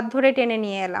রীতিমতো হাত ধরে টেনে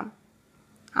নিয়ে এলাম।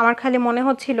 আমার খালি মনে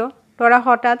হচ্ছিল ডরা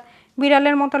হঠাৎ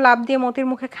বিড়ালের মতো লাফ দিয়ে মতির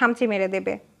মুখে খামচি মেরে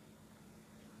দেবে।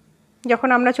 যখন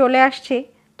আমরা চলে আসছি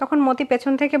তখন মতি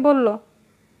পেছন থেকে বলল,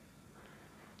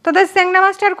 তোদের স্যাংনা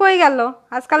মাস্টার কই গেল?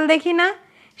 আজকাল দেখি না,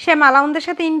 সে মালাউনদের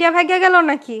সাথে ইন্ডিয়া ভাগিয়া গেল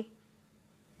নাকি?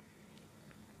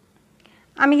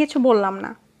 আমি কিছু বললাম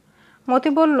না। মতি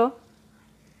বলল,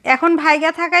 এখন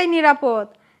ভাইগা থাকাই নিরাপদ,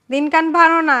 দিনকান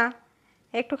ভালো না।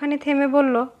 একটুখানি থেমে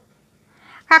বলল,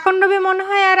 কাকনডুবি মনে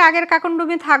হয় আর আগের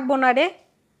কাকনডুবি থাকবো না রে।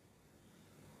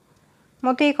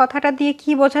 মতি এই কথাটা দিয়ে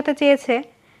কি বোঝাতে চেয়েছে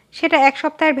সেটা এক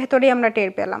সপ্তাহের ভেতরেই আমরা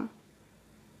টের পেলাম।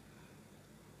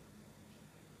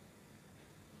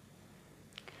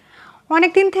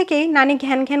 অনেক দিন থেকেই নানি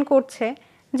ঘ্যান ঘ্যান করছে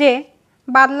যে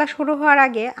বাদলা শুরু হওয়ার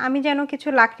আগে আমি যেন কিছু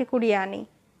লাকড়ি কুড়িয়ে আনি।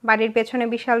 বাড়ির পেছনে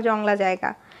বিশাল জংলা জায়গা,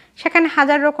 সেখানে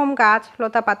হাজার রকম গাছ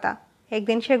লতাপাতা।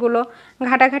 একদিন সেগুলো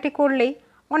ঘাটাঘাটি করলেই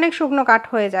অনেক শুকনো কাঠ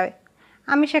হয়ে যাবে।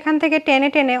 আমি সেখান থেকে টেনে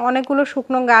টেনে অনেকগুলো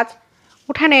শুকনো গাছ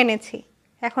উঠানে এনেছি।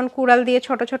 এখন কুড়াল দিয়ে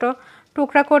ছোট ছোট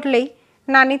টুকরা করলেই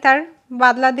নানি তার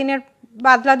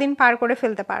বাদলা দিন পার করে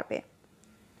ফেলতে পারবে।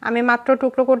 আমি মাত্র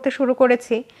টুকরো করতে শুরু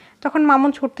করেছি, তখন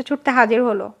মামুন ছুটতে ছুটতে হাজির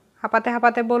হলো। হাঁপাতে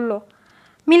হাঁপাতে বলল,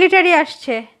 মিলিটারি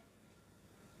আসছে।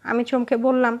 আমি চমকে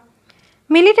বললাম,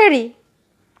 মিলিটারি?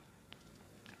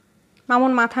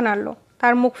 মামুন মাথা নাড়ল,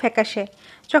 তার মুখ ফ্যাকাশে,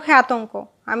 চোখে আতঙ্ক।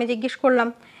 আমি জিজ্ঞেস করলাম,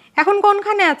 এখন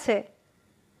কোনখানে আছে?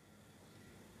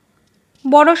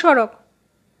 বড় সড়ক।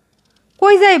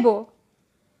 কই যাইব?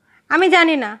 আমি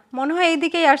জানি না, মনে হয়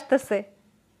এইদিকেই আসতেছে।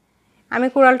 আমি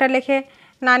কুড়ালটা লেখে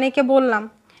নানিকে বললাম,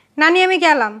 নানি আমি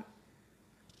গেলাম।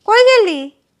 কই গেলি?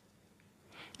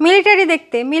 মিলিটারি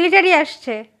দেখতে, মিলিটারি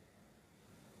আসছে।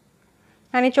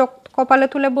 নানি চোখ কপালে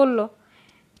তুলে বলল,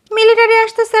 মিলিটারি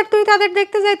আসতেছে আর তুই তাদের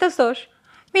দেখতে যাইতেছস?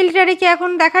 মিলিটারি কি এখন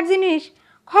দেখার জিনিস?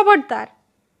 খবরদার।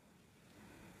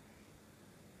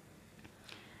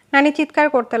 নানি চিৎকার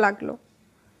করতে লাগলো,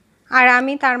 আর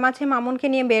আমি তার মাঝে মামুনকে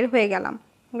নিয়ে বের হয়ে গেলাম।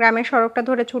 গ্রামের সড়কটা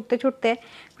ধরে ছুটতে ছুটতে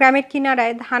গ্রামের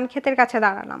কিনারায় ধান ক্ষেতের কাছে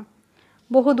দাঁড়ালাম।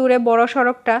 বহু দূরে বড়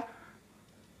সড়কটা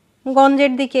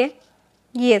গঞ্জের দিকে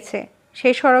গিয়েছে।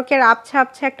 সেই সড়কের আবছা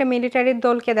আবছা একটা মিলিটারির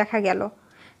দলকে দেখা গেল।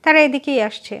 তারা এদিকেই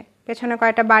আসছে। পেছনে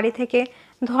কয়েকটা বাড়ি থেকে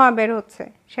ধোঁয়া বের হচ্ছে,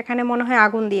 সেখানে মনে হয়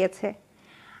আগুন দিয়েছে।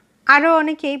 আরও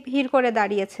অনেকেই ভিড় করে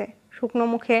দাঁড়িয়েছে, শুকনো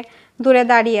মুখে দূরে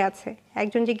দাঁড়িয়ে আছে।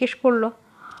 একজন জিজ্ঞেস করলো,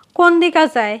 কোন দিকে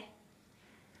যায়?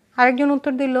 আরেকজন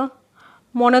উত্তর দিল,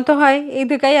 মনে তো হয় এই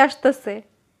দিকেই আসতেছে।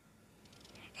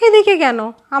 এদিকে কেন?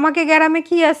 আমাকে গ্রামে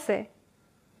কি আছে?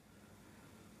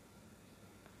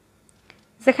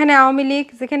 যেখানে আওয়ামী লীগ,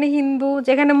 যেখানে হিন্দু,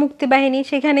 যেখানে মুক্তিবাহিনী,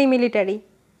 সেখানেই মিলিটারি।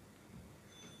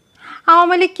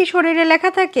 আওয়ামী লীগ কি শরীরে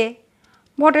লেখা থাকে?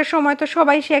 ভোটের সময় তো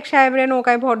সবাই শেখ সাহেবের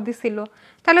নৌকায় ভোট দিছিল,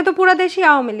 তাহলে তো পুরো দেশই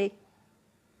আওয়ামী লীগ।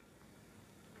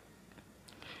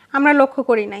 আমরা লক্ষ্য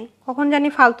করি নাই, কখন জানি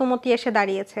ফালতুমতি এসে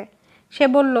দাঁড়িয়েছে। সে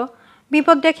বলল,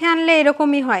 বিপদ ডেকে আনলে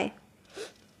এরকমই হয়।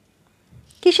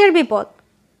 কিসের বিপদ?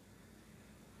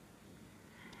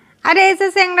 আরে এই যে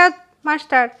চ্যাংড়া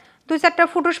মাস্টার 2-4টা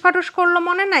ফুটুস ফাটুস করলো,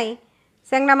 মনে নাই?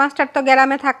 চ্যাংড়া মাস্টার তো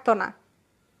গ্রামে থাকতো না।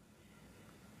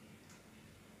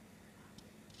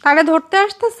 তারে ধরতে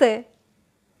আসতেছে?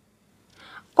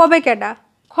 কবে কেডা?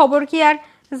 খবর কি আর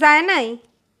যায় নাই?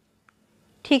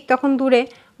 ঠিক তখন দূরে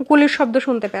গুলির শব্দ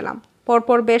শুনতে পেলাম।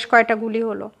 পরপর বেশ কয়টা গুলি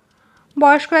হলো।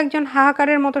 বয়স্ক একজন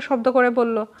হাহাকারের মতো শব্দ করে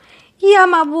বলল, ইয়া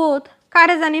মাবুদ,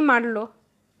 কারে জানি মারল।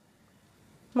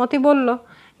 মতি বলল,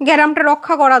 গ্রামটা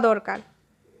রক্ষা করা দরকার।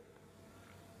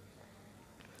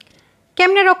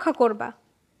 কেমনে রক্ষা করবা?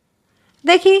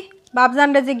 দেখি,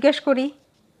 বাপজানরে জিজ্ঞেস করি।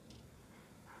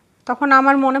 তখন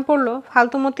আমার মনে পড়ল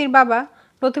ফালতুমতির বাবা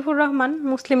লতিফুর রহমান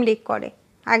মুসলিম লীগ করে,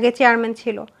 আগে চেয়ারম্যান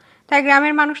ছিল, তাই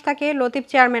গ্রামের মানুষ তাকে লতিফ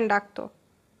চেয়ারম্যান ডাকত।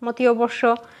 মতি অবশ্য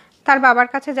তার বাবার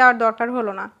কাছে যাওয়ার দরকার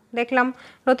হলো না। দেখলাম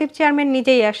লতিফ চেয়ারম্যান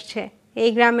নিজেই আসছে। এই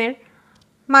গ্রামের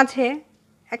মাঝে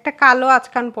একটা কালো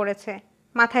আচকান পড়েছে,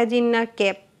 মাথায় জিন্নার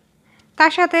কেপ,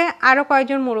 তার সাথে আরও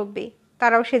কয়েকজন মুরব্বী,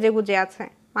 তারাও সেজেগুজে আছে,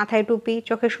 মাথায় টুপি,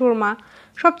 চোখে সুরমা।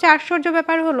 সবচেয়ে আশ্চর্য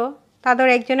ব্যাপার হলো তাদের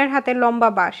একজনের হাতে লম্বা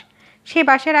বাঁশ, সেই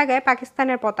বাঁশের আগায়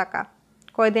পাকিস্তানের পতাকা।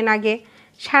 কয়েকদিন আগে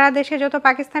সারা দেশে যত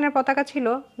পাকিস্তানের পতাকা ছিল,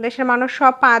 দেশের মানুষ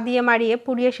সব পা দিয়ে মারিয়ে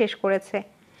পুড়িয়ে শেষ করেছে।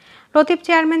 লতিফ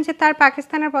চেয়ারম্যান যে তার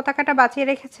পাকিস্তানের পতাকাটা বাঁচিয়ে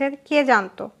রেখেছে কে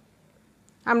জানতো।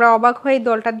 আমরা অবাক হয়ে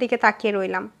দলটার দিকে তাকিয়ে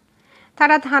রইলাম।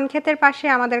 তারা ধান ক্ষেতের পাশে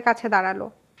আমাদের কাছে দাঁড়ালো।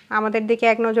 আমাদের দিকে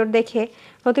এক নজর দেখে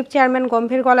লতিফ চেয়ারম্যান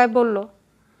গম্ভীর গলায় বলল,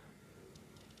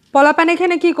 পলাপান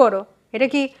এখানে কি করো? এটা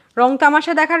কি রং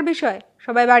তামাশা দেখার বিষয়?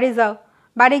 সবাই বাড়ি যাও,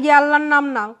 বাড়ি গিয়ে আল্লাহর নাম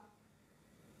নাও।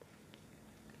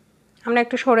 আমরা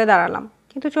একটু সরে দাঁড়ালাম,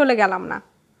 কিন্তু চলে গেলাম না।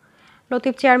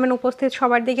 লতিফ চেয়ারম্যান উপস্থিত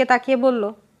সবার দিকে তাকিয়ে বলল,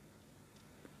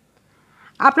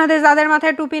 আপনাদের যাদের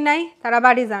মাথায় টুপি নাই তারা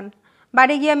বাড়ি যান,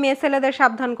 বাড়ি গিয়ে মেয়ে ছেলেদের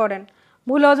সাবধান করেন,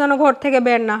 ভুলেও যেন ঘর থেকে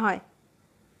বের না হয়।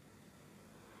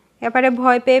 এবারে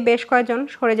ভয় পেয়ে বেশ কয়েকজন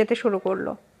সরে যেতে শুরু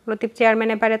করলো। লতিফ চেয়ারম্যান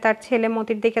এবারে তার ছেলে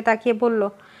মতির দিকে তাকিয়ে বলল,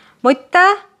 মৈত্যা,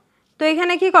 তুই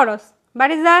এখানে কি করস?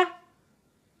 বাড়ি যা।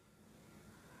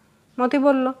 মতি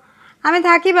বলল, আমি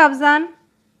থাকি বাপজান।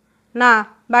 না,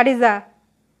 বাড়ি যা।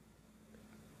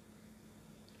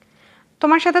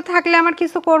 তোমার সাথে থাকলে আমার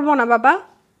কিছু করব না বাবা।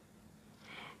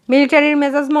 মিলিটারির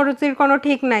মেজাজ মরুচির কোনো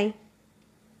ঠিক নাই।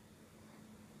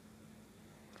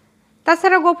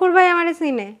 তাছাড়া গফুর ভাই আমারে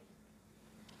চিনে।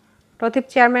 লতিফ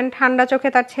চেয়ারম্যান ঠান্ডা চোখে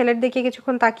তার ছেলের দিকে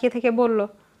কিছুক্ষণ তাকিয়ে থেকে বলল,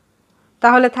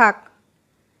 তাহলে থাক।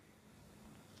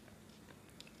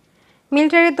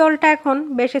 মিলিটারির দলটা এখন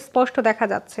বেশ স্পষ্ট দেখা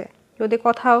যাচ্ছে। যদি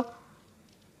কোথাও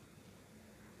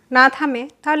না থামে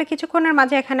তাহলে কিছুক্ষণের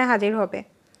মাঝে এখানে হাজির হবে।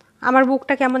 আমার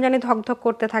বুকটা কেমন জানি ধকধক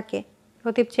করতে থাকে।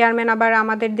 লতিফ চেয়ারম্যান আবার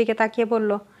আমাদের দিকে তাকিয়ে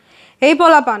বলল, এই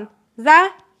পোলাপান, যা,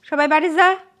 সবাই বাড়ি যা।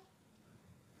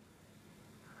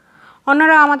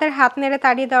 অন্যরা আমাদের হাত নেড়ে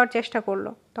তাড়িয়ে দেওয়ার চেষ্টা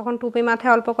করলো। তখন টুপি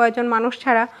মাথায় অল্প কয়েকজন মানুষ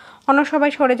ছাড়া অন্য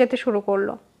সবাই সরে যেতে শুরু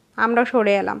করলো। আমরাও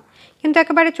সরে এলাম, কিন্তু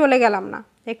একেবারে চলে গেলাম না।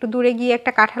 একটু দূরে গিয়ে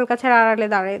একটা কাঁঠাল গাছের আড়ালে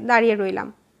দাঁড়িয়ে রইলাম।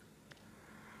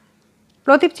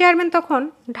 লতিফ চেয়ারম্যান তখন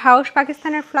ঢাউস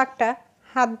পাকিস্তানের ফ্ল্যাগটা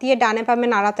হাত দিয়ে ডানে বামে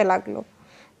নাড়াতে লাগলো।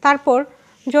 তারপর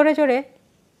জোরে জোরে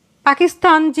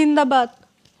পাকিস্তান জিন্দাবাদ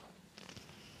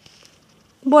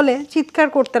বলে চিৎকার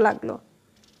করতে লাগলো।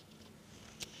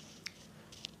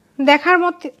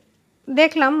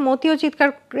 দেখলাম মতিও চিৎকার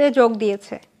করে যোগ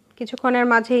দিয়েছে। কিছুক্ষণের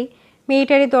মাঝেই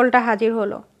মিলিটারি দলটা হাজির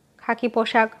হলো। খাকি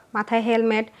পোশাক, মাথায়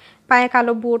হেলমেট, পায়ে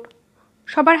কালো বুট,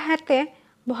 সবার হাতে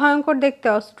ভয়ঙ্কর দেখতে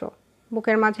অস্ত্র,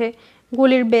 বুকের মাঝে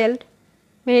গুলির বেল্ট।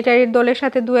 মিলিটারির দলের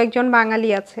সাথে দু একজন বাঙালি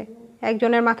আছে।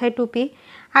 একজনের মাথায় টুপি,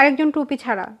 আরেকজন টুপি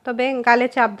ছাড়া, তবে গালে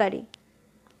চাপদাড়ি।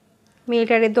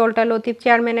 মিলিটারির দলটা লতিফ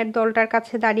চেয়ারম্যানের দলটার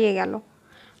কাছে দাঁড়িয়ে গেল।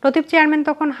 লতিফ চেয়ারম্যান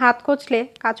তখন হাত কচলে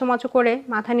কাচুমাচু করে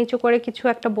মাথা নিচু করে কিছু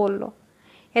একটা বলল।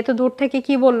 এত দূর থেকে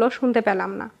কি বলল শুনতে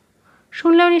পেলাম না।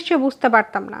 শুনলেও নিশ্চয়ই বুঝতে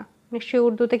পারতাম না। নিশ্চয়ই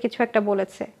উর্দুতে কিছু একটা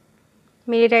বলেছে।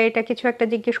 মিলিটারিটা কিছু একটা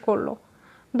জিজ্ঞেস করলো।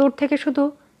 দূর থেকে শুধু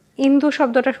ইন্দু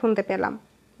শব্দটা শুনতে পেলাম।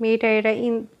 মিলিটারিরা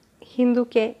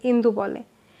হিন্দুকে ইন্দু বলে।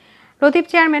 লতিফ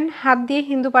চেয়ারম্যান হাত দিয়ে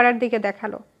হিন্দু পাড়ার দিকে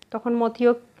দেখালো। তখন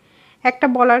মতিও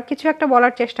কিছু একটা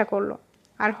বলার চেষ্টা করলো।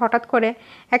 আর হঠাৎ করে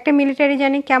একটা মিলিটারি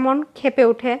জানি কেমন ক্ষেপে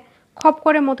উঠে খপ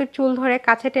করে মতির চুল ধরে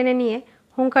কাছে টেনে নিয়ে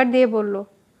হুঙ্কার দিয়ে বলল,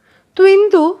 তুই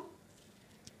ইন্দু?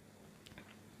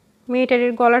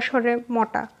 মিলিটারির গলার স্বরে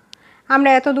মোটা। আমরা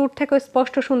এত দূর থেকে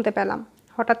স্পষ্ট শুনতে পেলাম।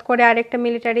 হঠাৎ করে আরেকটা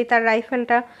মিলিটারি তার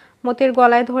রাইফেলটা মতির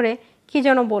গলায় ধরে কি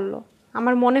যেন বলল।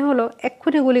 আমার মনে হলো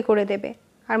এক্ষুনি গুলি করে দেবে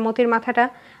আর মতির মাথাটা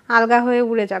আলগা হয়ে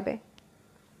উড়ে যাবে।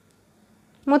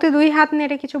 মতি দুই হাত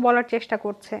নেড়ে কিছু বলার চেষ্টা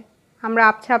করছে। আমরা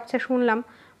আপছে আপছে শুনলাম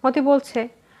মতি বলছে,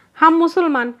 হাম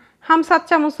মুসলমান, হাম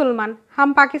সাচ্চা মুসলমান, হাম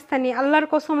পাকিস্তানি, আল্লাহর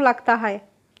কসম লাগতা হয়।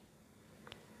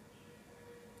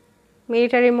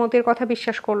 মিলিটারি মতির কথা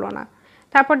বিশ্বাস করলো না।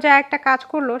 তারপর যা একটা কাজ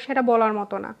করলো সেটা বলার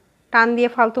মতো না। টান দিয়ে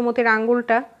ফালতু মতির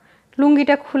আঙ্গুলটা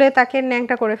লুঙ্গিটা খুলে তাকে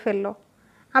ন্যাংটা করে ফেললো।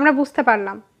 আমরা বুঝতে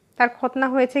পারলাম তার খতনা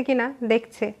হয়েছে কিনা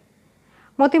দেখছে।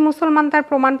 মতি মুসলমান তার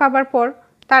প্রমাণ পাবার পর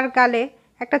তার গালে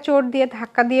একটা চোট দিয়ে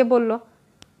ধাক্কা দিয়ে বলল,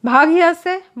 ভাগই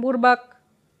আছে বুরবাক।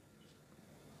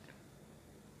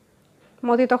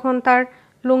 মতি তখন তার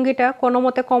লুঙ্গিটা কোনো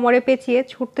মতে কোমরে পেঁচিয়ে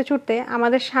ছুটতে ছুটতে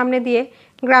আমাদের সামনে দিয়ে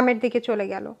গ্রামের দিকে চলে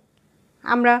গেল।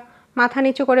 আমরা মাথা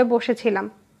নিচু করে বসেছিলাম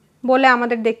বলে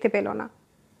আমাদের দেখতে পেল না।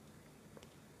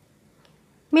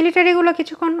 মিলিটারিগুলো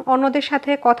কিছুক্ষণ অন্যদের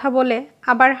সাথে কথা বলে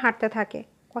আবার হাঁটতে থাকে।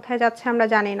 কোথায় যাচ্ছে আমরা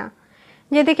জানি না।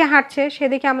 যেদিকে হাঁটছে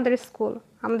সেদিকে আমাদের স্কুল।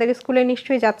 আমাদের স্কুলে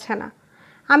নিশ্চয়ই যাচ্ছে না।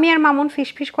 আমি আর মামুন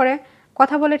ফিসফিস করে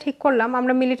কথা বলে ঠিক করলাম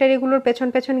আমরা মিলিটারিগুলোর পেছন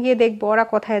পেছন গিয়ে দেখব ওরা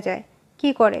কোথায় যায়, কি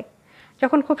করে।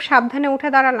 যখন খুব সাবধানে উঠে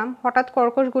দাঁড়ালাম, হঠাৎ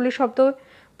কর্কশ গুলি শব্দ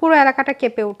পুরো এলাকাটা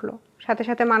কেঁপে উঠল। সাথে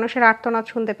সাথে মানুষের আর্তনাদ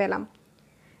শুনতে পেলাম।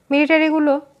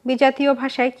 মিলিটারিগুলো বিজাতীয়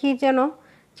ভাষায় কি যেন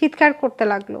চিৎকার করতে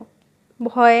লাগলো।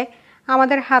 ভয়ে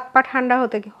আমাদের হাত পা ঠান্ডা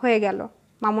হয়ে গেল।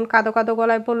 মামুন কাঁদো কাঁদো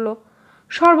গলায় বলল,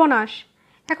 সর্বনাশ,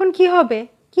 এখন কি হবে,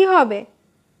 কি হবে?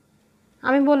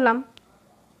 আমি বললাম,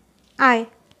 আয়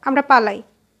আমরা পালাই।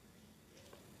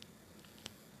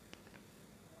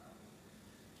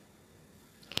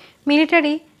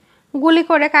 মিলিটারি গুলি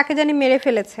করে কাকে জানি মেরে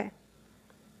ফেলেছে।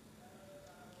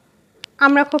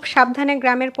 আমরা খুব সাবধানে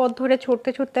গ্রামের পথ ধরে ছুটতে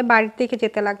ছুটতে বাড়ির দিকে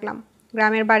যেতে লাগলাম।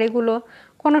 গ্রামের বাড়িগুলো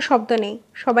কোনো শব্দ নেই,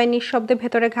 সবাই নিঃশব্দে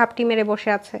ভেতরে ঘাপটি মেরে বসে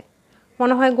আছে।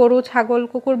 মনে হয় গরু, ছাগল,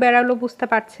 কুকুর, বেড়ালও বুঝতে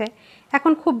পারছে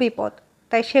এখন খুব বিপদ,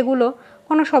 তাই সেগুলো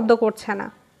কোনো শব্দ করছে না।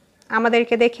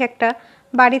 আমাদেরকে দেখে একটা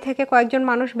বাড়ি থেকে কয়েকজন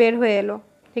মানুষ বের হয়ে এলো।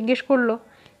 জিজ্ঞেস করলো,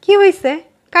 কি হয়েছে,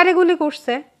 কারে গুলি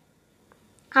করছে?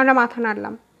 আমরা মাথা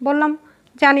নাড়লাম, বললাম,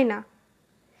 জানি না।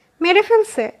 মেরে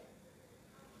ফেলছে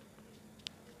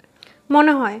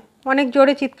মনে হয়। অনেক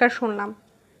জোরে চিৎকার শুনলাম।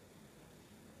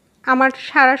 আমার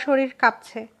সারা শরীর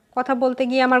কাঁপছে। কথা বলতে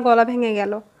গিয়ে আমার গলা ভেঙে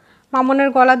গেল। মামুনের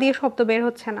গলা দিয়ে শব্দ বের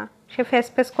হচ্ছে না। সে ফেস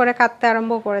ফেস করে কাঁদতে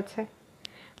আরম্ভ করেছে।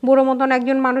 বুড়ো মতন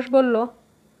একজন মানুষ বলল,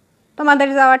 তোমাদের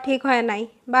যাওয়া ঠিক হয় নাই,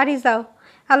 বাড়ি যাও,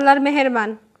 আল্লাহর মেহেরবান।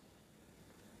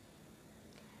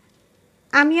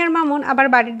 আমি আর মামুন আবার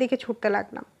বাড়ির দিকে ছুটতে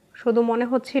লাগলাম। শুধু মনে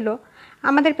হচ্ছিল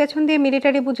আমাদের পেছন দিয়ে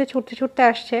মিলিটারি বুঝে ছুটতে ছুটতে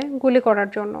আসছে গুলি করার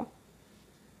জন্য।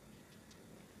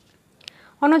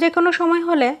 অন্য যে কোনো সময়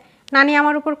হলে নানি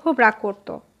আমার উপর খুব রাগ করত।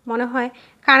 মনে হয়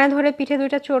কানে ধরে পিঠে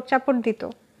দুইটা চোট চাপড় দিত,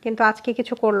 কিন্তু আজকে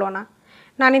কিছু করলো না।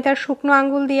 নানি তার শুকনো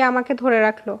আঙ্গুল দিয়ে আমাকে ধরে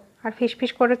রাখলো আর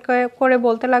ফিসফিস করে করে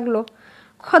বলতে লাগলো,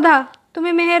 খোদা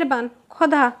তুমি মেহেরবান,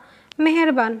 খোদা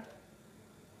মেহেরবান।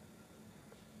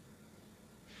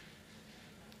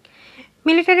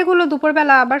 মিলিটারিগুলো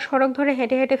দুপুরবেলা আবার সড়ক ধরে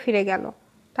হেঁটে হেঁটে ফিরে গেল।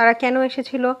 তারা কেন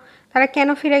এসেছিল, তারা কেন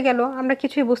ফিরে গেল, আমরা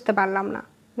কিছুই বুঝতে পারলাম না।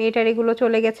 মিলিটারিগুলো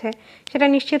চলে গেছে সেটা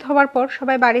নিশ্চিত হবার পর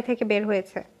সবাই বাড়ি থেকে বের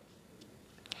হয়েছে।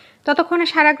 ততক্ষণে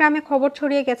সারা গ্রামে খবর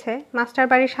ছড়িয়ে গেছে মাস্টার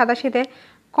বাড়ির সাদাসিধে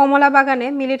কমলা বাগানে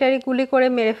মিলিটারি গুলি করে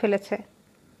মেরে ফেলেছে।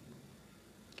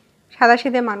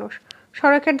 সাদাসিধে মানুষ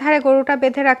সড়কের ধারে গরুটা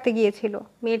বেঁধে রাখতে গিয়েছিল।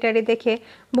 মিলিটারি দেখে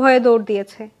ভয়ে দৌড়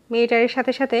দিয়েছে। মিলিটারির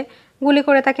সাথে সাথে গুলি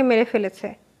করে তাকে মেরে ফেলেছে।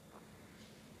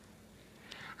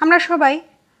 আমরা সবাই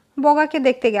বগাকে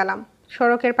দেখতে গেলাম।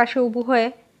 সড়কের পাশে উবু হয়ে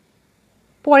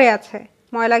পড়ে আছে।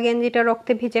 ময়লা গেঞ্জিটা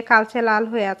রক্তে ভিজে কালচে লাল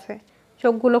হয়ে আছে।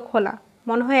 চোখগুলো খোলা,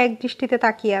 মনে হয় এক দৃষ্টিতে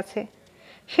তাকিয়ে আছে।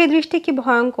 সেই দৃষ্টি কি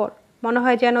ভয়ঙ্কর, মনে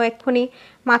হয় যেন এক্ষুনি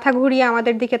মাথা ঘুরিয়ে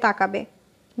আমাদের দিকে তাকাবে।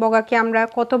 বগাকে আমরা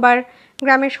কতবার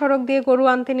গ্রামের সড়ক দিয়ে গরু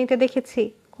আনতে নিতে দেখেছি,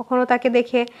 কখনো তাকে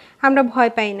দেখে আমরা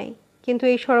ভয় পাই নাই, কিন্তু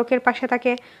এই সড়কের পাশে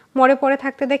তাকে মরে পড়ে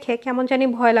থাকতে দেখে কেমন জানি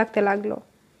ভয় লাগতে লাগলো।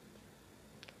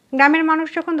 গ্রামের মানুষ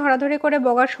যখন ধরাধরি করে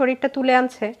বগার শরীরটা তুলে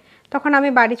আনছে, তখন আমি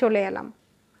বাড়ি চলে এলাম।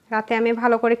 রাতে আমি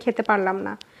ভালো করে খেতে পারলাম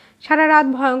না। সারা রাত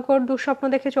ভয়ঙ্কর দুঃস্বপ্ন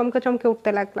দেখে চমকে চমকে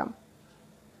উঠতে লাগলাম।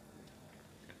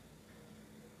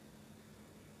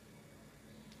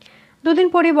 দুদিন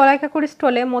পরই বলাই কাকুর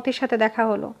স্টলে মতির সাথে দেখা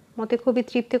হলো। মতি খুবই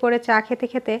তৃপ্তি করে চা খেতে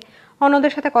খেতে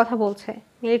অন্যদের সাথে কথা বলছে।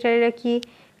 মিলিটারিরা কি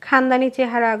খানদানি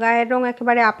চেহারা, গায়ের রং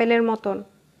একেবারে আপেলের মতন।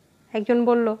 একজন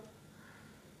বলল,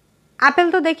 আপেল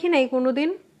তো দেখি নাই কোনোদিন।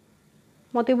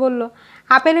 মতি বলল,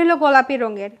 আপেল হলো গোলাপি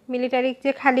রঙের, মিলিটারি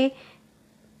যে খালি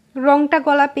রংটা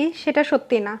গোলাপি সেটা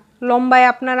সত্যি না, লম্বায়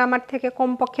আপনার আমার থেকে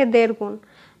কমপক্ষে 1.5 গুণ,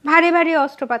 ভারী ভারী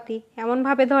অস্ত্রপাতি,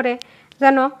 এমনভাবে ধরে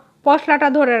যেন পশলাটা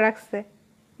ধরে রাখছে,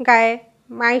 গায়ে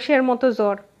মাইশের মতো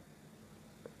জ্বর।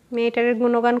 মেয়েটারের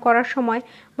গুণগান করার সময়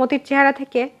মতির চেহারা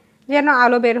থেকে যেন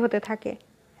আলো বের হতে থাকে।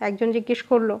 একজন জিজ্ঞেস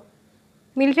করলো,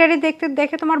 মিলিটারি দেখতে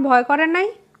দেখে তোমার ভয় করে নাই?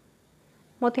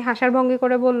 মতি হাসার ভঙ্গি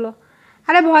করে বলল,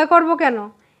 আরে ভয় করব কেন,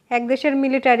 এক দেশের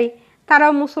মিলিটারি,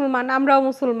 তারাও মুসলমান, আমরাও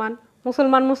মুসলমান,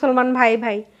 মুসলমান মুসলমান ভাই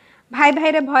ভাই, ভাই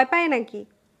ভাইরে ভয় পায় নাকি?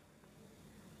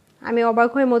 আমি অবাক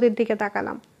হয়ে মতির দিকে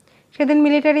তাকালাম। সেদিন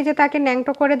মিলিটারি যে তাকে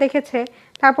ন্যাংটো করে দেখেছে,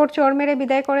 তারপর চোর মেরে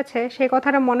বিদায় করেছে, সেই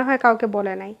কথাটা মনে হয় কাউকে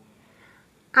বলে নাই।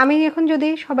 আমি এখন যদি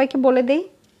সবাইকে বলে দেই?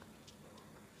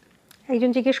 একজন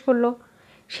জিজ্ঞেস করলো,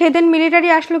 সেদিন মিলিটারি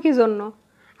আসলো কি জন্য,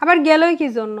 আবার গেলই কি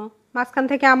জন্য? মাঝখান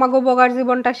থেকে আমাগো বগার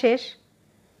জীবনটা শেষ।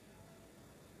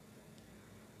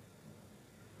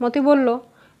 মতি বলল,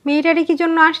 মিলিটারি কি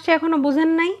জন্য আসছে এখনো বুঝেন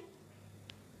নাই?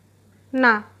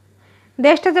 না,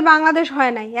 দেশটা যে বাংলাদেশ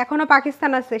হয় নাই, এখনো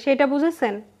পাকিস্তান আছে, সেটা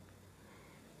বুঝেছেন?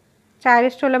 চায়ের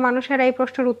স্টলে মানুষেরা এই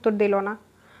প্রশ্নের উত্তর দিল না।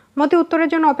 মতি উত্তরের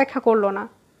জন্য অপেক্ষা করলো না,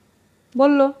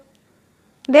 বলল,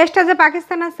 দেশটা যে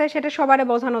পাকিস্তান আছে সেটা সবারে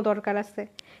বোঝানো দরকার আছে,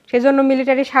 সেজন্য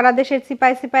মিলিটারি সারা দেশের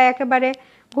চিপায় চিপায় একেবারে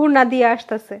ঘূর্ণা দিয়ে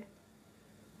আসতেছে।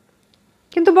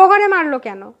 কিন্তু বগারে মারলো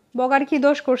কেন? বগার কি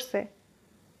দোষ করছে?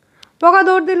 বগা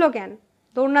দৌড় দিল কেন?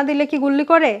 দৌড় না দিলে কি গুল্লি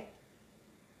করে?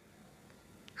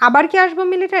 আবার কি আসবো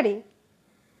মিলিটারি?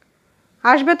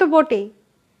 আসবে তো বটেই।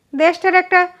 দেশটার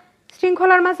একটা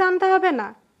শৃঙ্খলার মাঝে আনতে হবে না?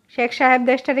 শেখ সাহেব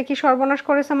দেশটারে কি সর্বনাশ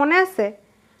করেছে মনে আছে?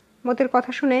 মতির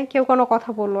কথা শুনে কেউ কোনো কথা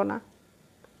বলল না।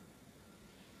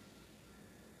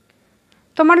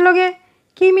 তোমার লগে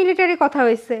কি মিলিটারি কথা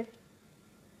হয়েছে?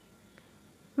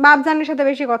 বাপজানের সাথে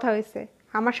বেশি কথা হয়েছে,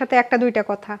 আমার সাথে একটা দুইটা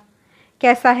কথা,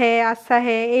 ক্যাসা হে আচ্ছা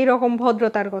হে এইরকম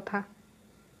ভদ্রতার কথা।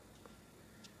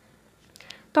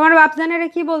 তোমার বাপজানেরা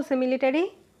কি বলছে মিলিটারি?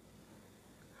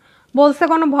 বলছে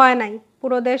কোনো ভয় নাই,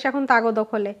 পুরো দেশ এখন তাগো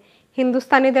দখলে,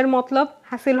 হিন্দুস্তানিদের মতলব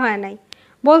হাসিল হয় নাই।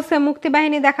 বলছে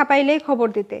মুক্তিবাহিনী দেখা পাইলেই খবর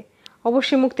দিতে।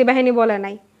 অবশ্যই মুক্তিবাহিনী বলে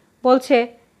নাই, বলছে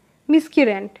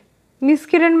মিসকিরেন্ট।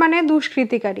 মিসকিরেন্ট মানে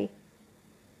দুষ্কৃতিকারী।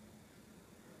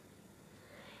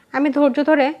 আমি ধৈর্য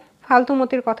ধরে ফালতু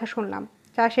মতির কথা শুনলাম।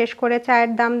 চা শেষ করে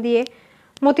চায়ের দাম দিয়ে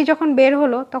মতি যখন বের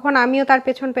হলো তখন আমিও তার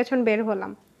পেছন পেছন বের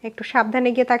হলাম। একটু সাবধানে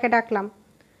গিয়ে তাকে ডাকলাম,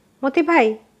 মতি ভাই।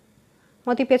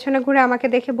 মতি পেছনে ঘুরে আমাকে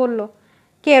দেখে বলল,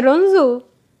 কে রঞ্জু?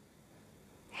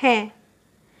 হ্যাঁ।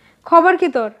 খবর কি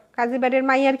তোর? কাজীবাড়ির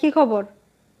মাইয়ার কি খবর?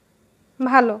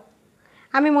 ভালো।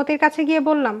 আমি মতির কাছে গিয়ে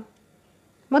বললাম,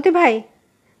 মতি ভাই,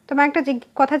 তোমায় একটা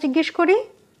কথা জিজ্ঞেস করি।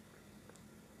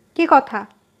 কি কথা?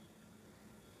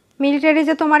 মিলিটারি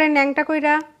যে তোমারে ন্যাংটা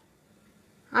কইরা।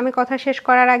 আমি কথা শেষ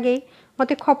করার আগেই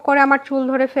মতি খপ করে আমার চুল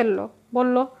ধরে ফেললো,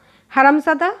 বলল,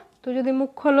 হারামজাদা, তুই যদি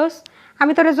মুখ খোলস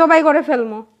আমি তোরে জবাই করে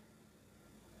ফেলবো।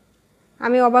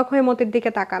 আমি অবাক হয়ে মতির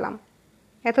দিকে তাকালাম।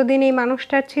 এতদিন এই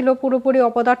মানুষটার ছিল পুরোপুরি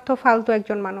অপদার্থ ফালতু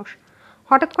একজন মানুষ।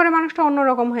 হঠাৎ করে মানুষটা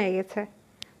অন্যরকম হয়ে গেছে,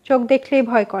 চোখ দেখলেই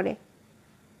ভয় করে।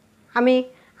 আমি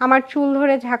আমার চুল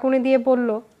ধরে ঝাঁকুনি দিয়ে বলল,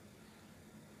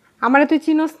 আমারে তুই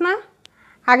চিনোস না?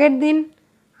 আগের দিন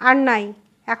আর নাই,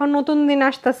 এখন নতুন দিন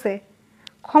আসতেছে,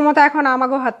 ক্ষমতা এখন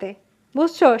আমাগো হাতে,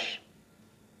 বুঝছস?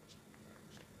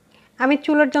 আমি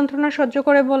চুলের যন্ত্রণা সহ্য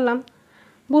করে বললাম,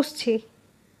 বুঝছি।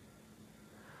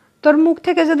 তোর মুখ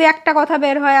থেকে যদি একটা কথা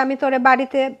বের হয় আমি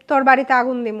তোর বাড়িতে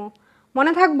আগুন দিমো,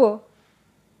 মনে থাকবো?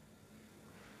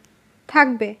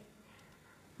 থাকবে।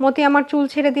 মতি আমার চুল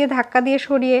ছেড়ে দিয়ে ধাক্কা দিয়ে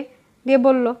সরিয়ে দিয়ে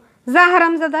বলল, যা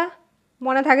হারামজাদা,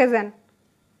 মনে থাকে যেন।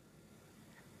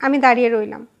 আমি দাঁড়িয়ে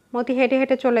রইলাম। মতি হেঁটে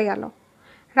হেঁটে চলে গেল।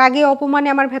 রাগে অপমানে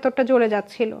আমার ভেতরটা জ্বলে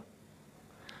যাচ্ছিল।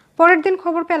 পরের দিন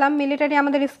খবর পেলাম মিলিটারি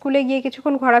আমাদের স্কুলে গিয়ে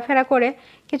কিছুক্ষণ ঘোরাফেরা করে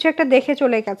কিছু একটা দেখে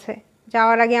চলে গেছে।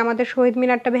 যাওয়ার আগে আমাদের শহীদ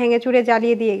মিনারটা ভেঙে চুরে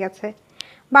জ্বালিয়ে দিয়ে গেছে।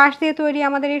 বাঁশ দিয়ে তৈরি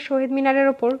আমাদের এই শহীদ মিনারের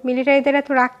ওপর মিলিটারিদের এত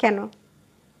রাগ কেন?